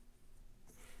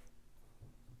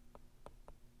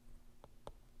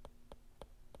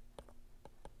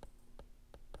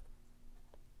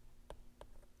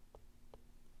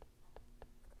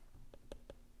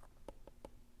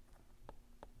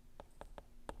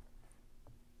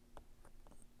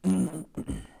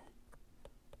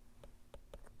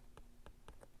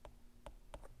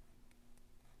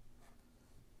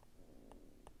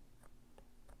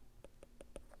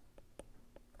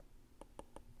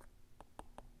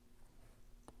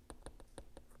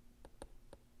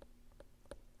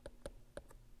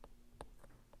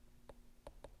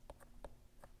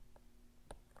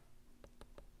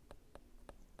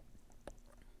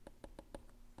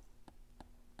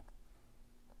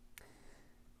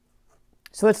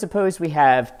 So let's suppose we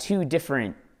have two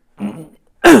different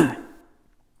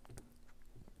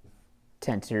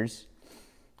tensors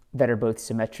that are both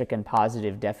symmetric and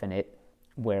positive definite,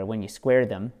 where when you square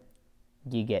them,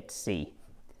 you get C.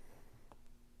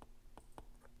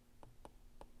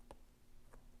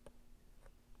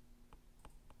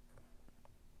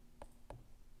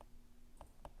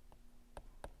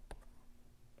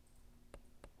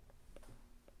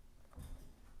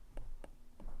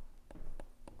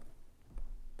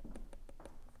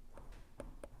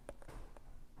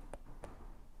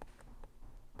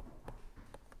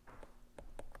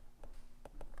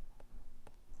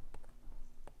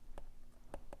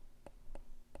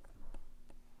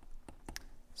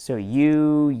 So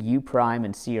U prime,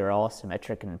 and C are all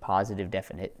symmetric and positive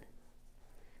definite.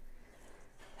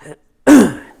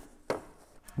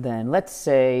 Then let's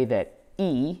say that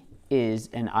E is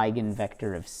an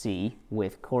eigenvector of C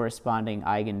with corresponding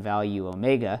eigenvalue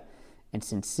omega, and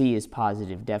since C is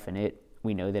positive definite,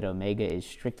 we know that omega is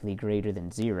strictly greater than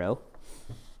 0.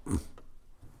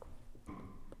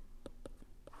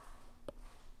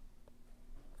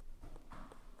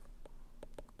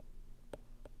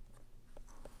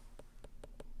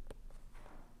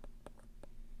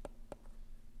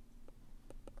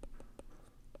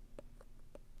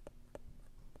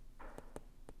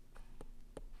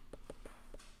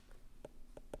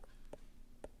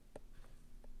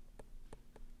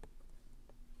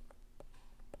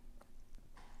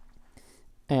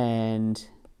 And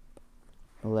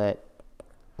let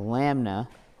lambda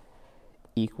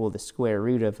equal the square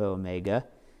root of omega.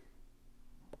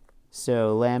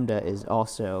 So lambda is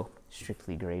also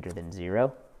strictly greater than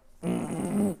 0.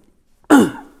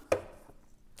 All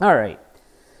right.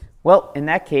 Well, in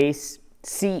that case,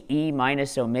 CE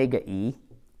minus omega E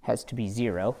has to be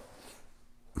 0,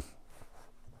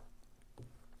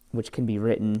 which can be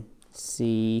written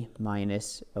C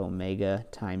minus omega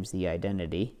times the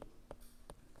identity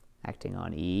acting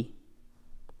on E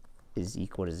is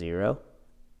equal to 0.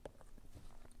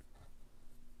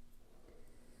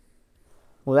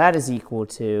 Well, that is equal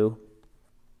to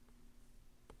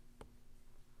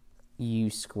U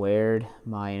squared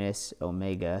minus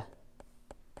omega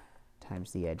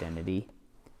times the identity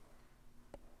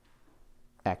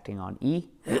acting on E.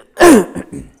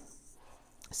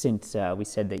 Since we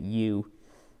said that U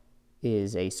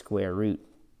is a square root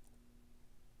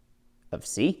of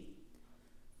C.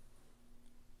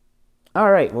 All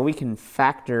right, well, we can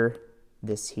factor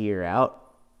this here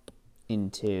out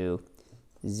into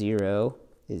 0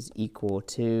 is equal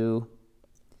to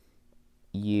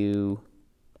U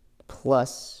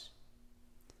plus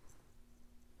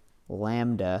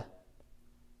lambda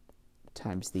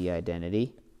times the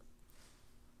identity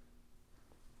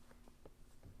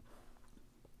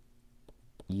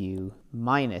U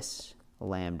minus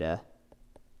lambda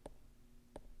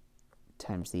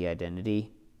times the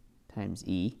identity times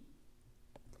E.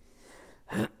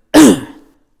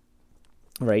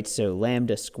 Right, so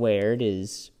lambda squared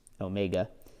is omega,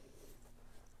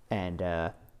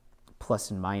 and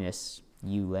plus and minus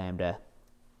U lambda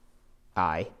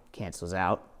I cancels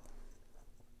out.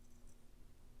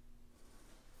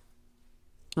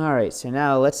 All right, so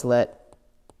now let's let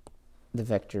the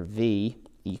vector V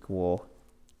equal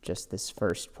just this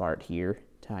first part here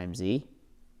times E.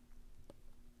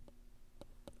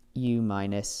 U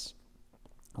minus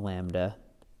lambda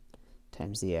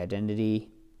times the identity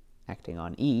acting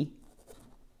on E,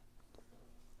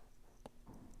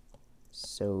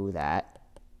 so that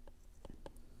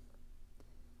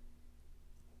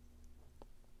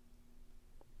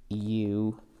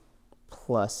U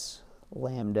plus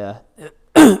lambda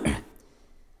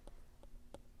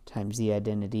times the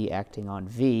identity acting on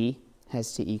V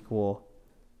has to equal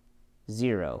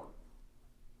 0.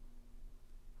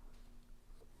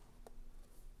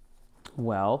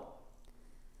 Well,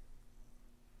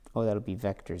 that'll be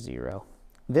vector 0.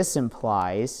 This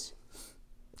implies,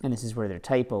 and this is where their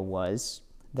typo was,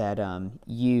 that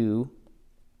U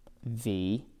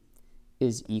V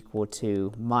is equal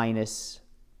to minus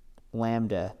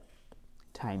lambda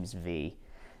times V.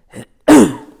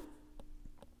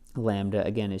 Lambda,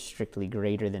 again, is strictly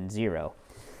greater than 0.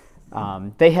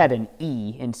 They had an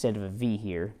E instead of a V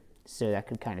here, so that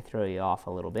could kind of throw you off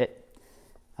a little bit.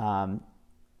 Well,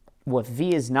 if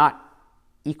V is not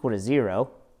equal to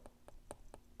 0,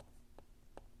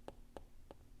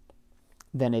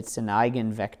 then it's an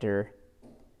eigenvector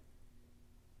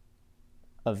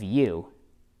of U.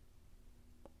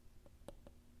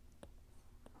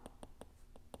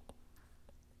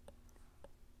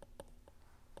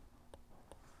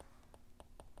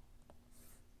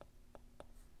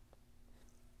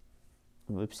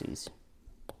 Whoopsies.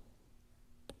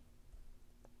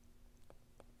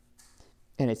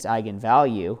 And its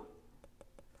eigenvalue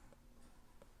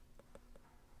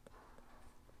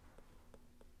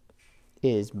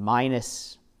is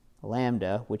minus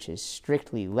lambda, which is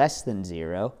strictly less than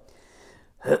 0.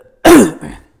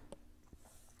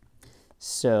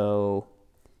 So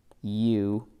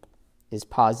u is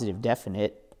positive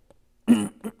definite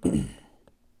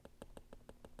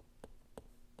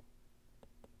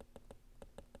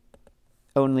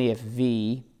only if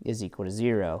v is equal to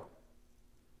 0.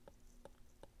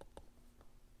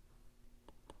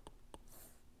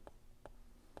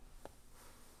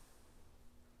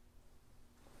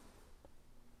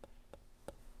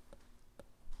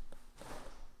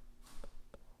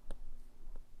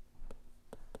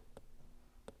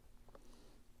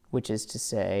 Which is to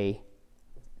say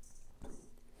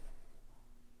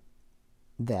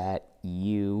that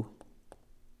u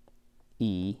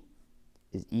e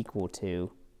is equal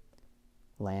to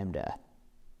lambda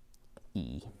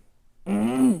e.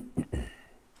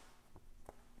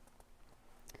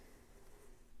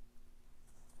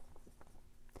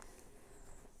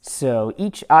 So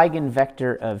each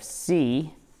eigenvector of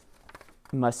C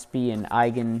must be an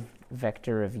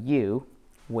eigenvector of u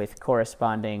with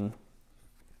corresponding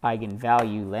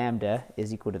eigenvalue lambda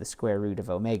is equal to the square root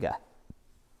of omega.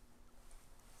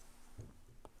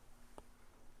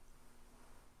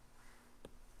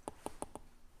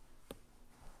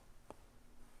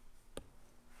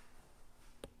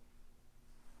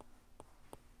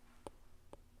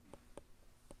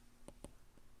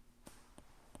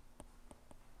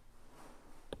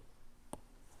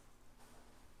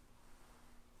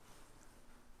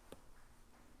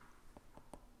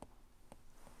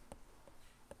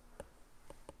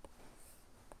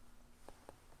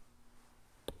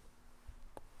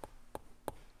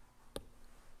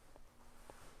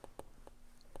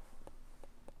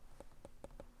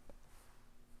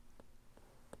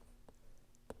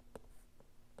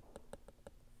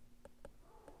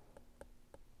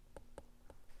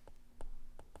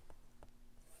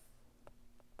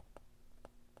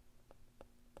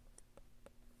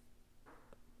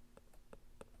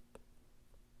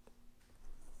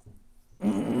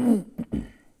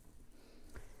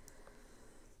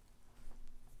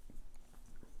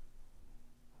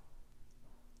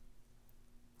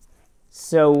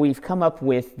 So we've come up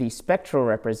with the spectral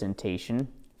representation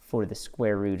for the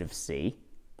square root of C.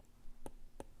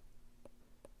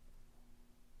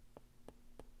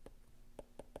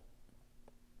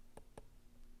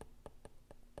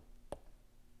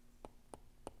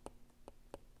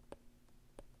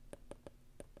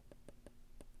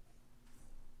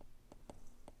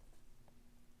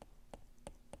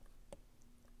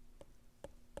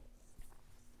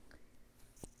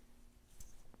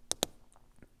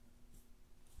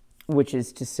 Which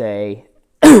is to say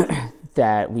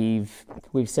that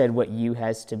we've said what u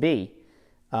has to be.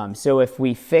 So if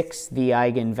we fix the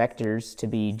eigenvectors to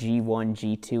be g1,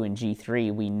 g2, and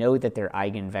g3, we know that they're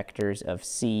eigenvectors of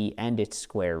C and its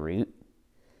square root.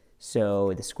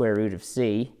 So the square root of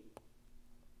C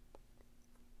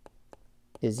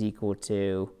is equal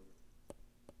to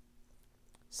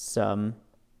sum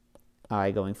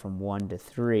I going from 1 to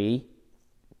 3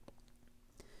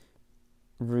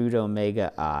 root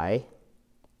omega I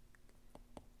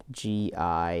gi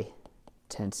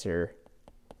tensor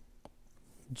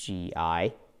gi.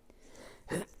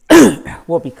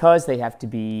 Well, because they have to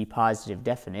be positive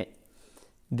definite,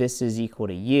 this is equal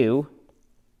to u,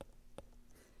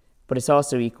 but it's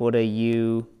also equal to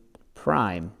u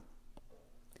prime.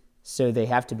 So they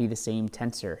have to be the same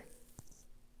tensor.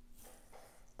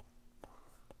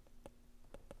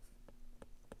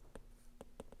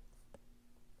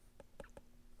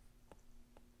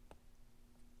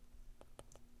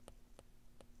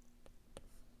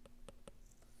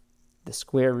 The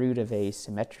square root of a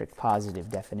symmetric positive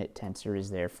definite tensor is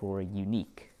therefore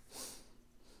unique.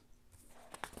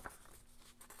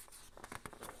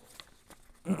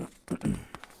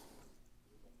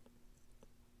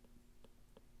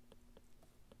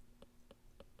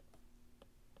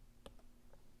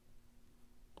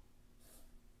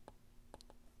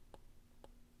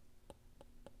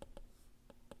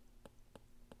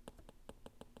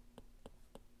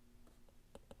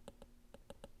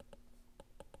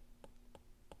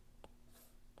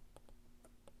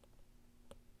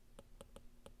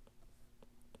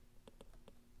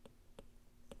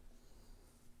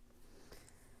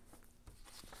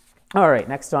 All right,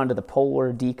 next on to the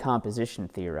polar decomposition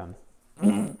theorem.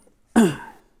 And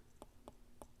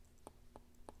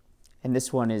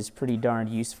this one is pretty darn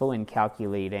useful in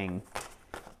calculating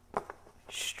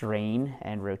strain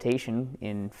and rotation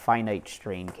in finite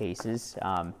strain cases.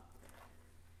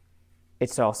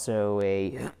 It's also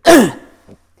a, so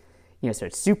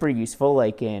it's super useful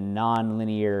like in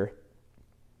nonlinear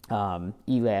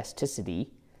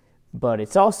elasticity, but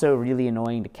it's also really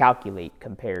annoying to calculate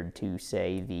compared to,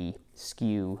 say, the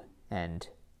skew and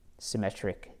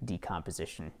symmetric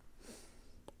decomposition.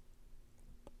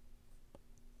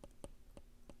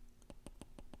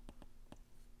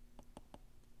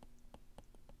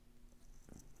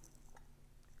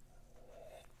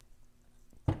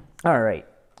 All right,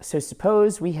 so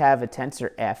suppose we have a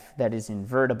tensor f that is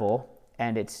invertible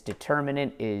and its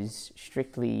determinant is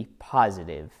strictly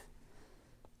positive.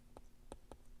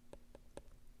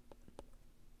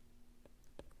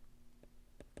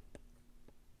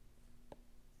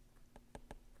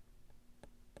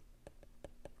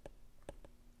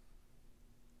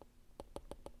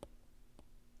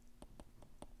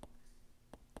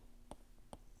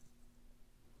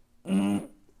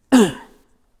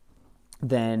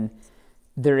 Then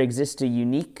there exists a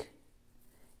unique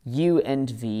u and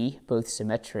v, both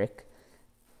symmetric,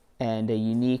 and a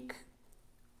unique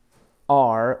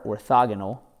r,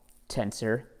 orthogonal,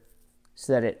 tensor,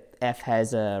 so that f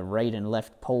has a right and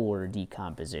left polar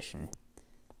decomposition.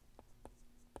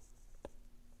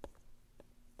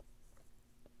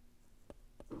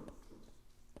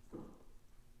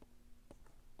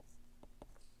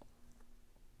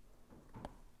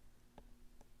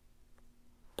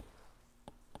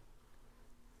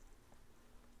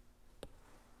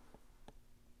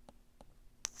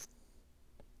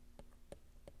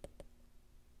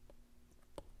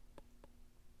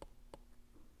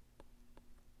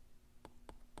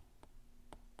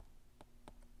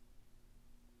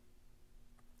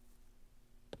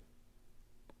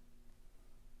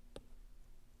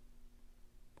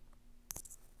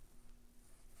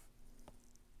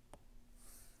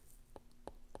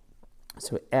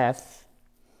 So f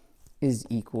is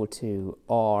equal to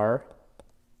r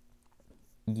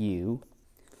u,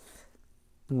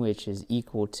 which is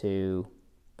equal to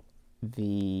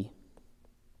v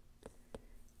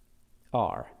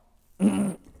r.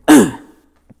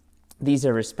 These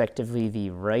are respectively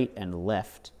the right and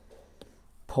left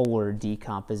polar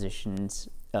decompositions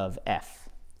of f.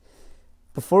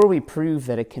 Before we prove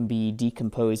that it can be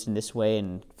decomposed in this way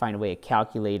and find a way of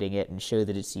calculating it and show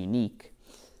that it's unique,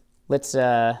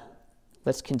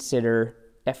 let's consider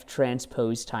f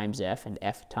transpose times f and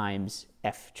f times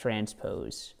f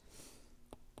transpose.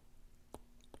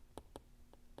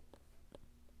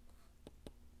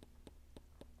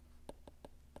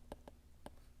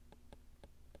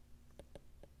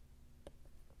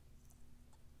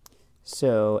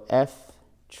 So f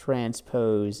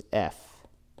transpose f.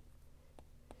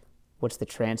 What's the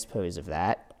transpose of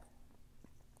that?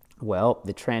 Well,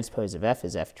 the transpose of f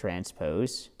is f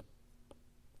transpose,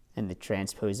 and the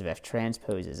transpose of f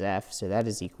transpose is f, so that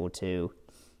is equal to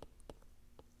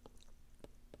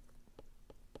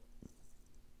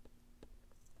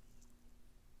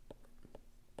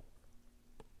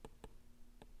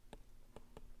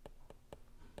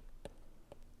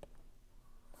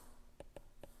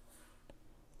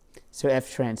so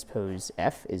f transpose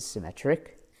f is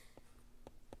symmetric.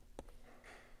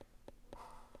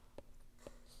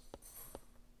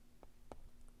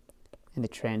 And the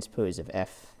transpose of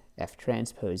f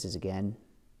transpose is again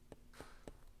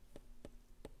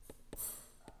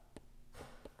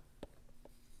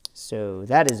so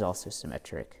that is also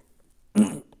symmetric.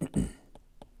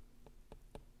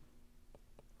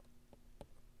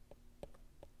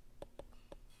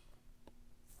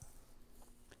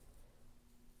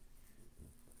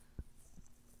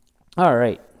 All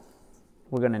right,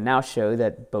 we're going to now show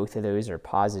that both of those are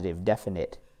positive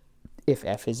definite if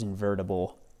f is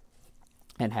invertible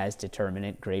and has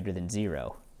determinant greater than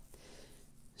 0.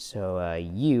 So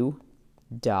u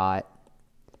dot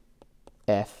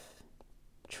f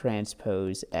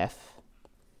transpose f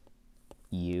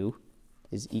u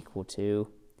is equal to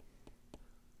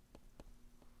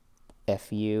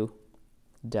fu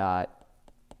dot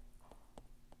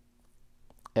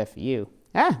fu.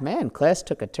 Ah, man, class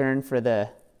took a turn for the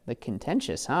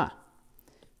contentious, huh?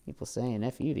 People saying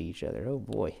fu to each other. Oh,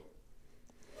 boy.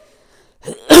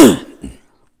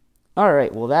 All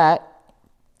right, well, that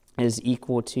is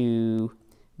equal to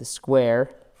the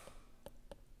square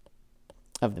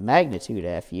of the magnitude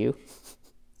of fu.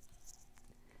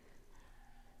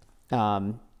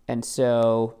 And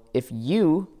so if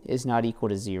u is not equal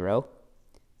to 0,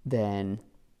 then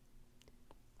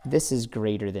this is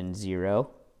greater than 0.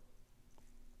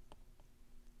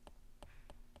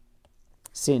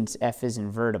 Since f is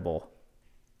invertible.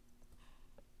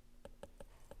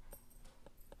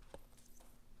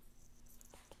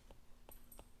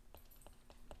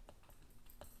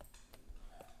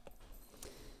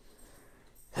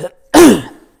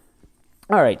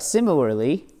 All right,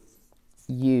 similarly,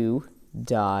 U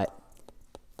dot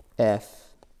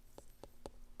F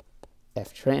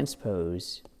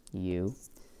transpose U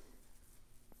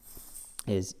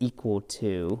is equal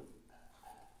to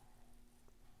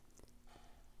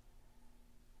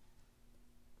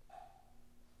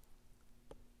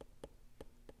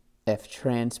F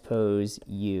transpose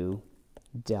U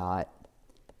dot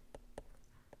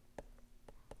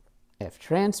F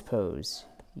transpose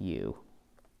U,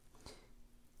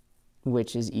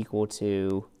 which is equal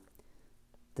to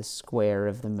the square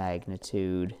of the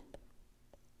magnitude,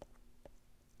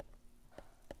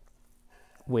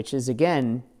 which is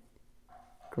again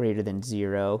greater than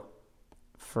 0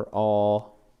 for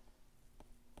all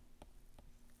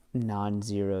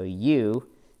non-zero U,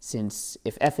 since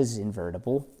if F is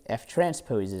invertible, F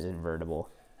transpose is invertible.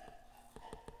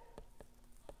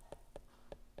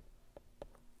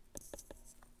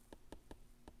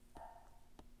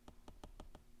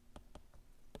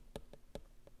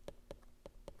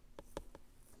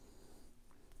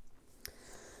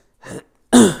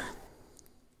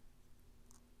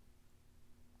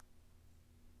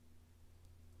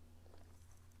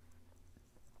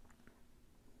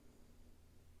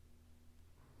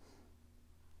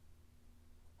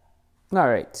 All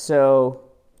right, so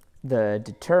the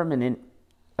determinant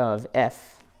of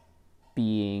F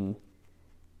being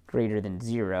greater than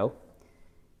 0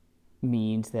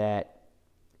 means that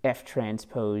F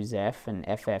transpose F and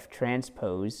FF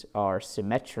transpose are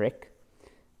symmetric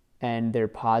and they're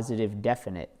positive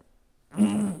definite.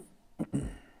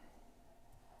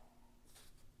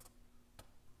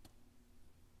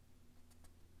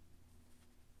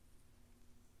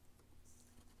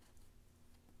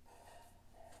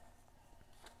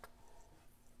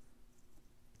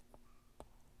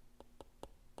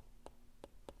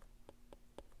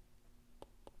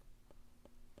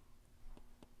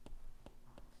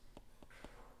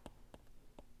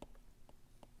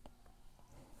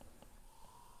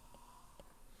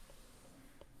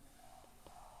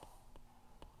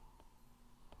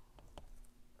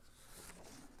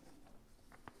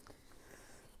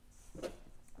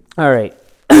 All right,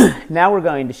 now we're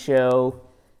going to show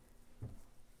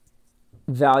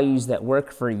values that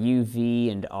work for U, V,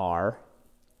 and R,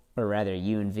 or rather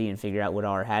U and V, and figure out what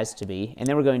R has to be. And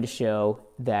then we're going to show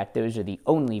that those are the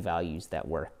only values that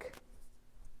work.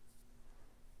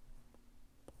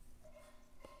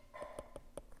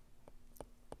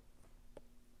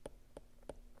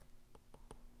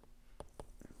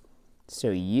 So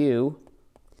U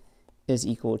is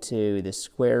equal to the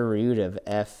square root of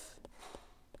F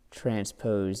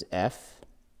transpose F.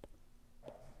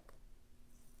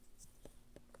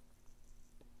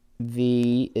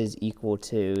 V is equal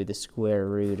to the square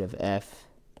root of F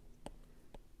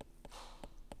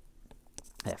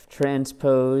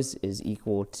transpose is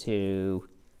equal to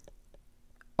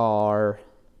R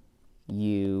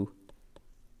U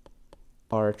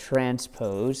R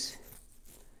transpose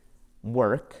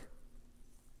work.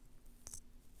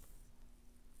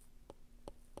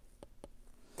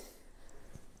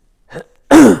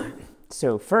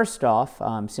 So first off,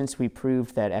 since we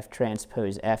proved that F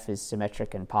transpose F is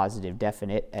symmetric and positive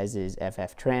definite, as is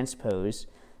FF transpose,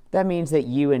 that means that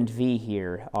U and V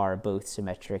here are both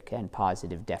symmetric and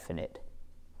positive definite.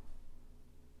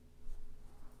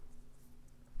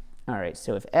 All right,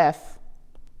 so if F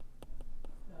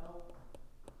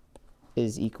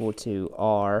is equal to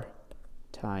R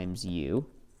times U,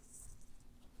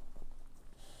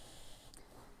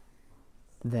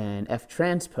 then F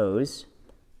transpose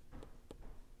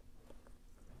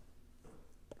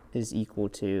is equal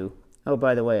to, oh,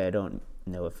 by the way, I don't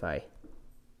know if I,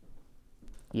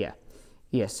 yeah,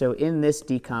 so in this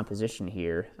decomposition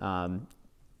here, I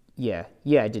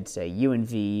did say U and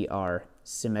V are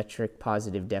symmetric,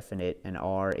 positive, definite, and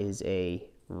R is a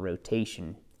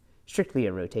rotation, strictly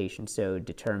a rotation, so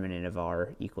determinant of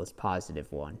R equals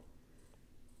positive 1.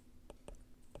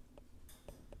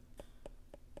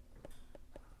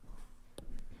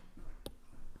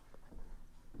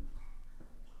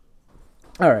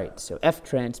 All right, so F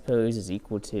transpose is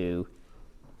equal to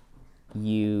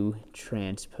U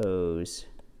transpose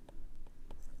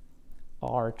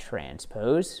R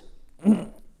transpose.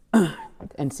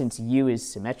 And since U is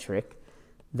symmetric,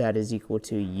 that is equal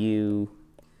to U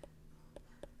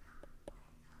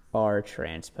R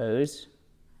transpose.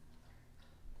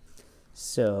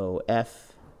 So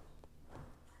F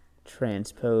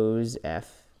transpose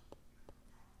F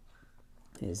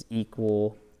is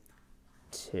equal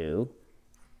to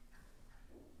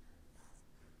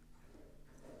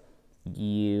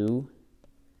U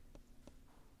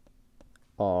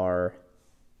R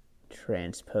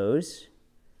transpose,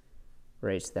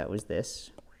 right, so that was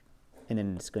this, and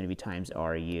then it's going to be times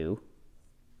RU.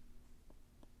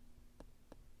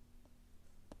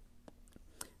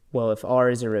 Well, if R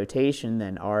is a rotation,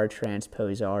 then R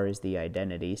transpose R is the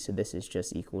identity, so this is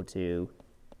just equal to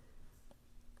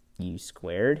U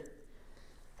squared.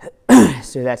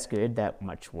 So that's good, that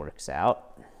much works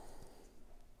out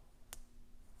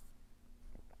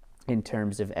in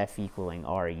terms of F equaling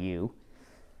RU.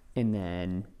 And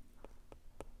then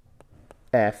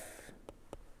F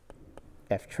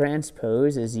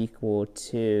transpose is equal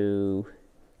to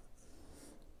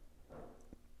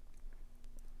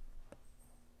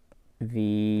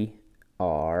VR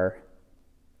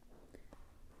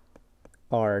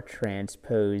R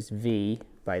transpose V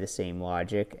by the same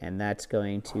logic, and that's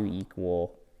going to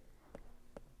equal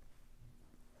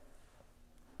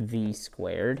V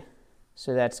squared.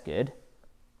 So that's good.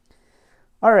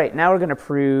 All right, now we're going to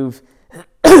prove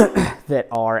that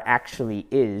R actually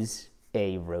is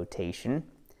a rotation.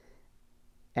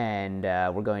 And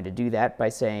we're going to do that by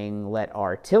saying let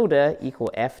R tilde equal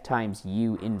F times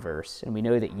U inverse. And we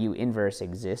know that U inverse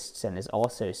exists and is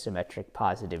also symmetric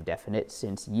positive definite,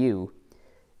 since U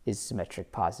is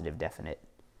symmetric positive definite.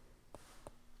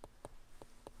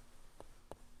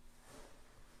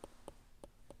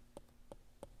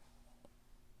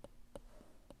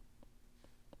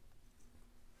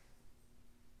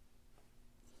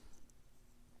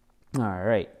 All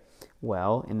right,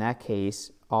 well, in that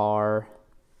case, R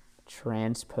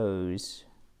transpose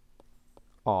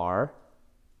R,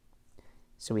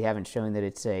 so we haven't shown that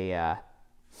it's a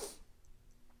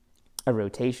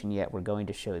rotation yet, we're going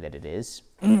to show that it is,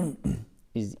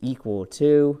 is equal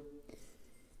to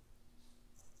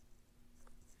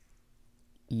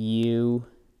U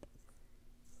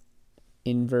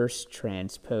inverse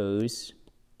transpose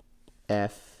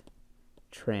F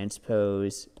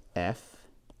transpose F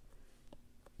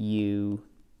U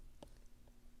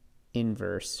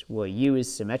inverse. Well, U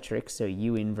is symmetric, so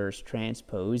U inverse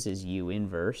transpose is U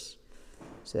inverse.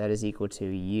 So that is equal to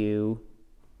U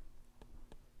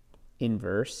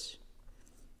inverse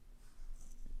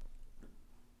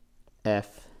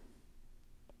F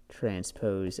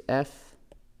transpose F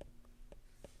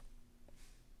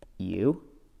U.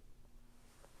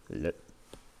 Look.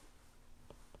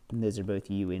 And those are both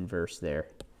U inverse there.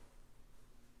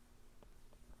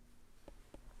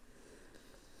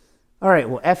 All right,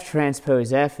 well, F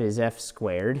transpose F is F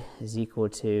squared is equal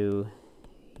to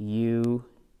U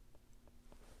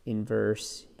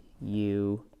inverse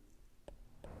U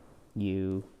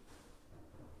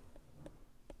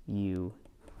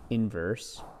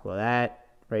inverse. Well, that,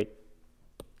 right,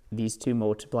 these two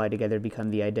multiply together,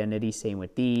 become the identity, same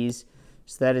with these.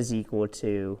 So that is equal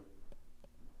to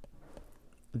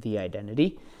the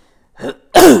identity.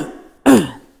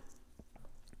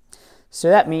 So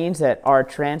that means that R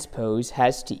transpose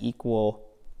has to equal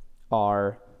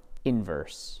R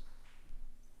inverse.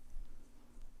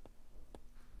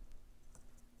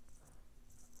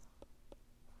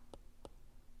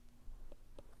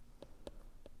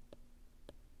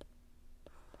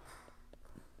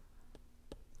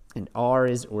 And R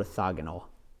is orthogonal.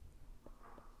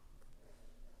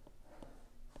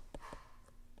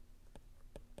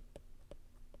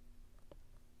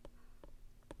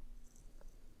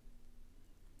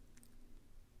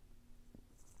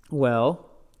 Well,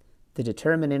 the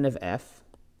determinant of F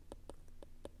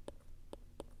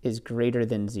is greater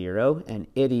than 0, and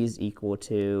it is equal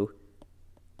to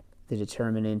the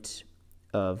determinant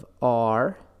of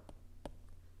R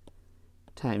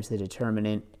times the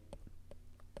determinant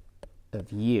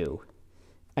of U.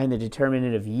 And the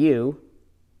determinant of U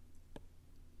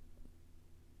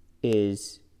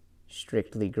is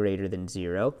strictly greater than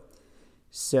 0.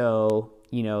 So,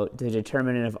 you know, the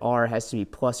determinant of R has to be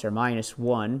plus or minus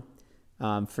 1.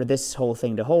 For this whole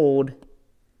thing to hold,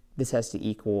 this has to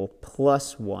equal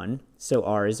plus 1. So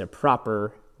R is a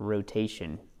proper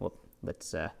rotation. Well,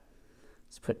 let's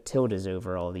put tildes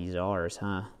over all these R's,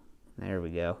 huh? There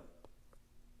we go.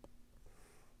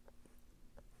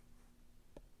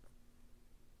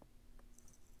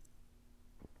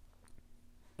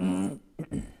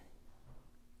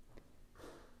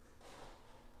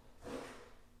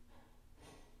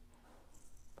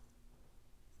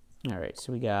 All right,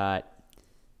 so we got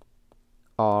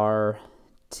R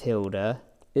tilde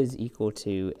is equal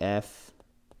to F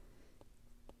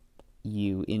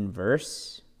U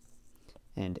inverse,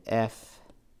 and F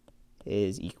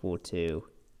is equal to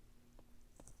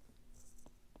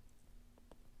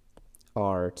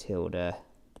R tilde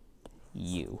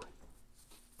U.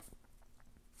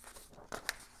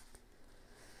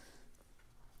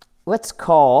 Let's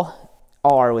call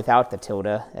R without the tilde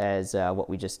as what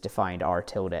we just defined R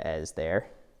tilde as there.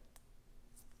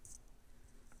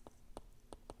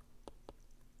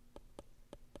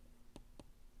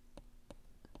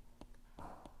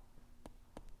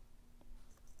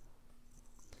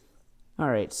 All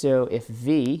right, so if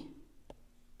V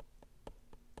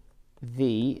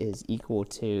is equal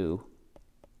to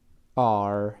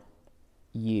R,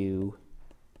 U,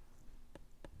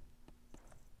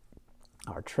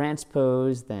 R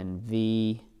transpose, then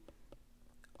V,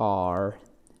 R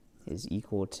is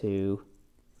equal to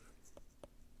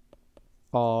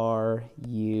R,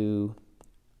 U,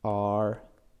 R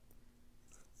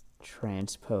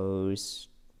transpose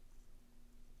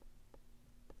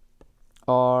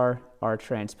R. R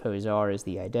transpose R is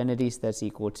the identity, so that's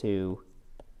equal to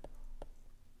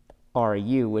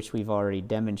RU, which we've already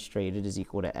demonstrated is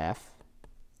equal to F.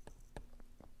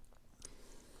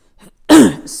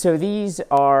 So these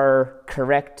are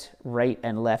correct right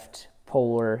and left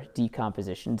polar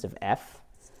decompositions of F.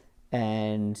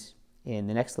 And in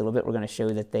the next little bit, we're going to show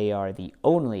that they are the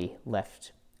only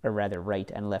left, or rather right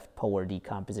and left polar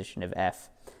decomposition of F,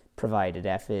 provided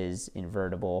F is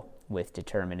invertible with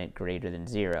determinant greater than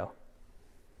 0.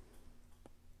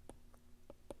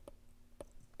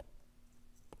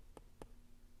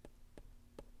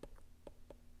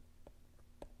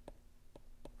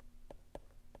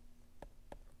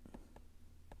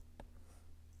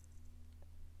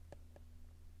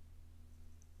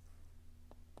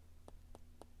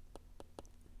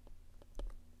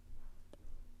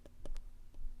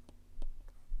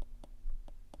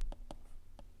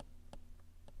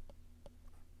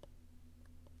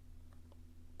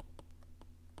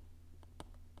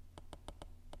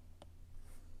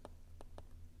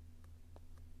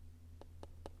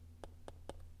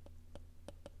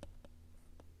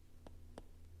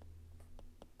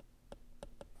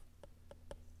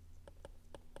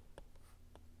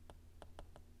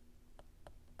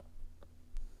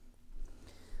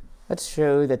 Let's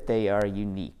show that they are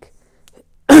unique.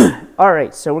 All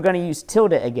right, so we're going to use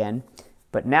tilde again,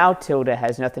 but now tilde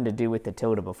has nothing to do with the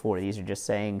tilde before. These are just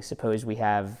saying, suppose we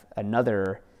have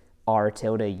another R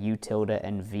tilde, U tilde,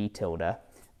 and V tilde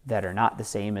that are not the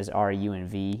same as R, U, and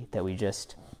V that we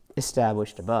just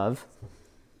established above.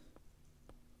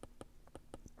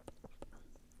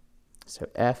 So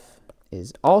F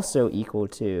is also equal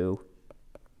to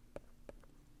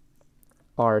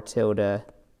R tilde,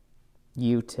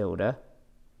 U tilde,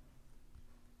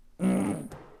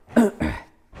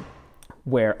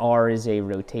 where R is a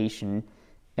rotation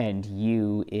and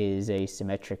U is a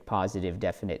symmetric positive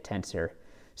definite tensor.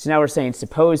 So now we're saying,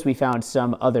 suppose we found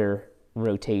some other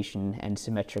rotation and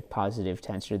symmetric positive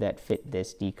tensor that fit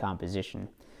this decomposition.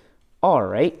 All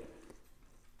right,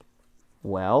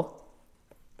 well,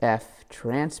 F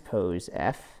transpose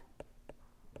F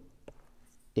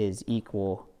is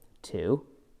equal to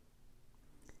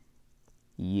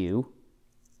U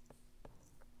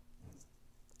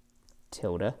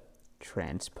tilde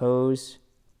transpose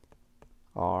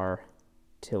R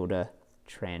tilde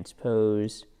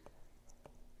transpose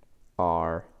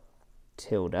R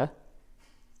tilde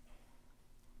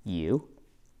U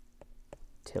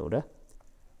tilde.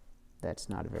 That's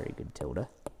not a very good tilde.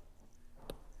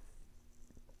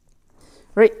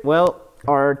 Right, well,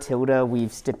 R tilde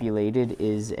we've stipulated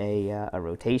is a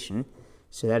rotation,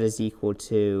 so that is equal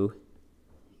to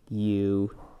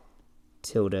U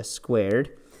tilde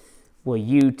squared. Well,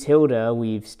 U tilde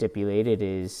we've stipulated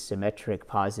is symmetric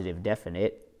positive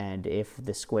definite, and if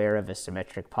the square of a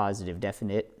symmetric positive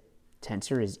definite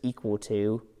tensor is equal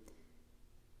to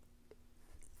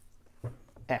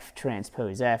F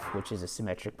transpose F, which is a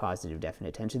symmetric positive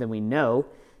definite tensor, then we know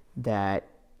that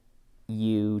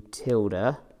U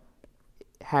tilde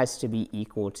has to be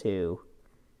equal to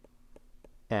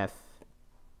F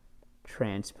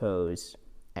transpose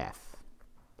F,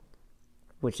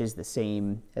 which is the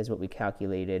same as what we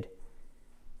calculated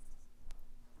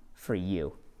for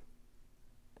U.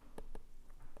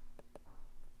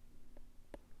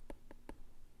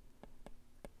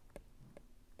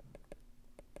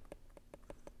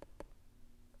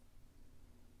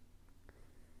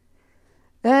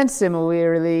 And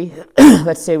similarly,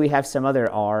 let's say we have some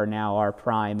other R, now R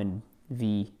prime and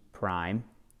V prime.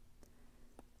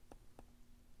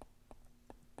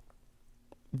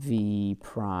 V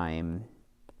prime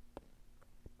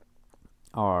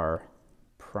R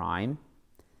prime.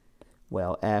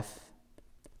 Well, F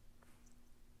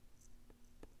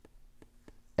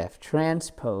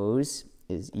transpose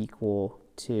is equal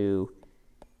to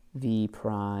V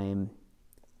prime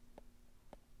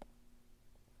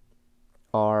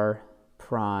R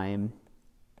prime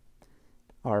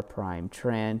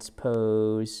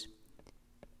transpose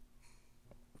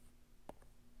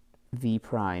V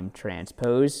prime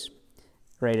transpose,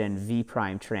 right? And V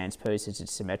prime transpose, since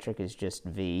it's symmetric, is just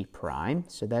V prime.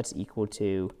 So that's equal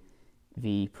to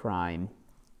V prime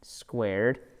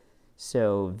squared.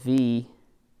 So v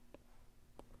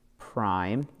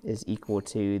prime is equal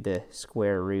to the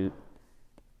square root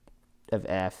of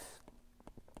f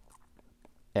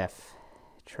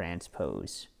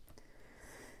transpose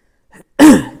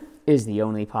is the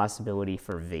only possibility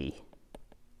for v.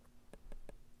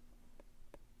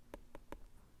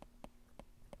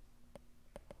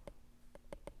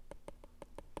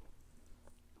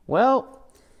 Well,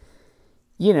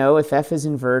 you know, if f is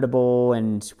invertible,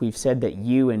 and we've said that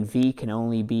u and v can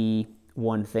only be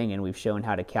one thing, and we've shown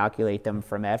how to calculate them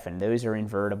from f, and those are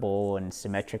invertible and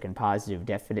symmetric and positive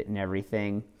definite and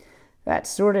everything, that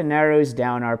sort of narrows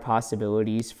down our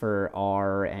possibilities for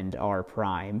r and r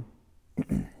prime.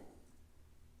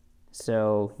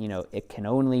 So, you know, it can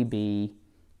only be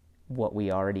what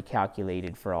we already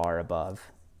calculated for r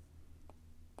above.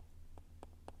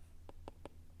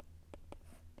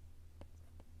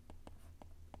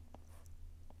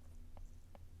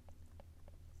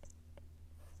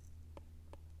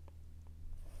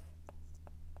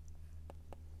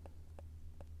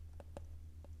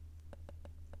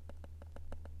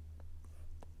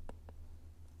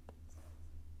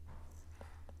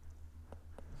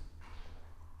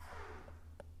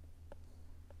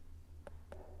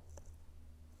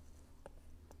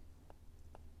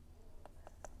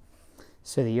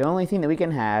 So the only thing that we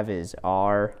can have is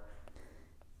r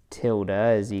tilde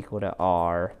is equal to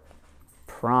r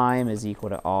prime is equal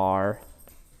to r,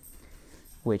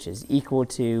 which is equal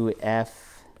to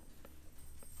f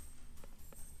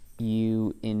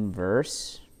u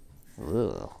inverse,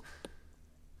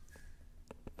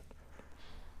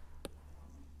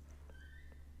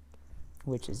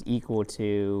 which is equal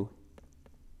to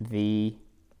v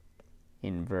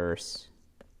inverse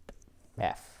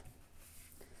f.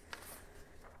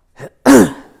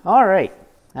 All right,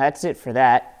 that's it for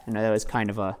that. I know that was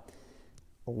kind of a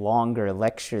longer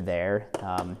lecture there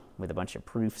with a bunch of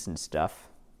proofs and stuff.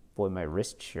 Boy, my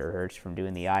wrist sure hurts from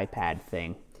doing the iPad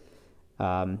thing.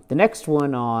 The next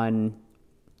one on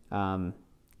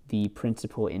the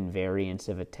principal invariance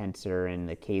of a tensor and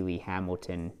the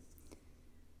Cayley-Hamilton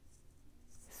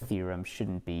theorem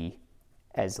shouldn't be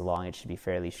as long. It should be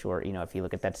fairly short. You know, if you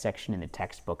look at that section in the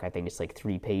textbook, I think it's like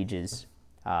 3 pages.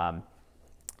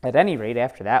 At any rate,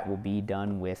 after that, we'll be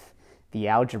done with the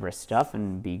algebra stuff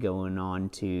and be going on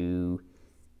to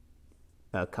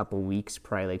a couple weeks,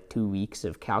 probably like 2 weeks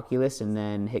of calculus, and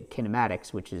then hit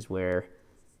kinematics, which is where,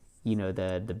 you know,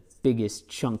 the biggest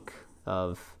chunk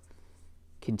of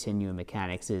continuum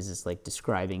mechanics is like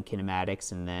describing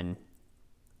kinematics, and then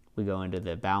we go into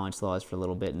the balance laws for a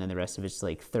little bit, and then the rest of it's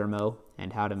like thermo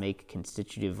and how to make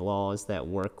constitutive laws that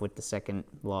work with the second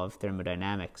law of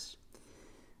thermodynamics.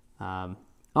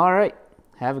 All right,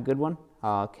 have a good one.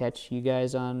 I'll catch you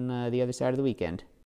guys on the other side of the weekend.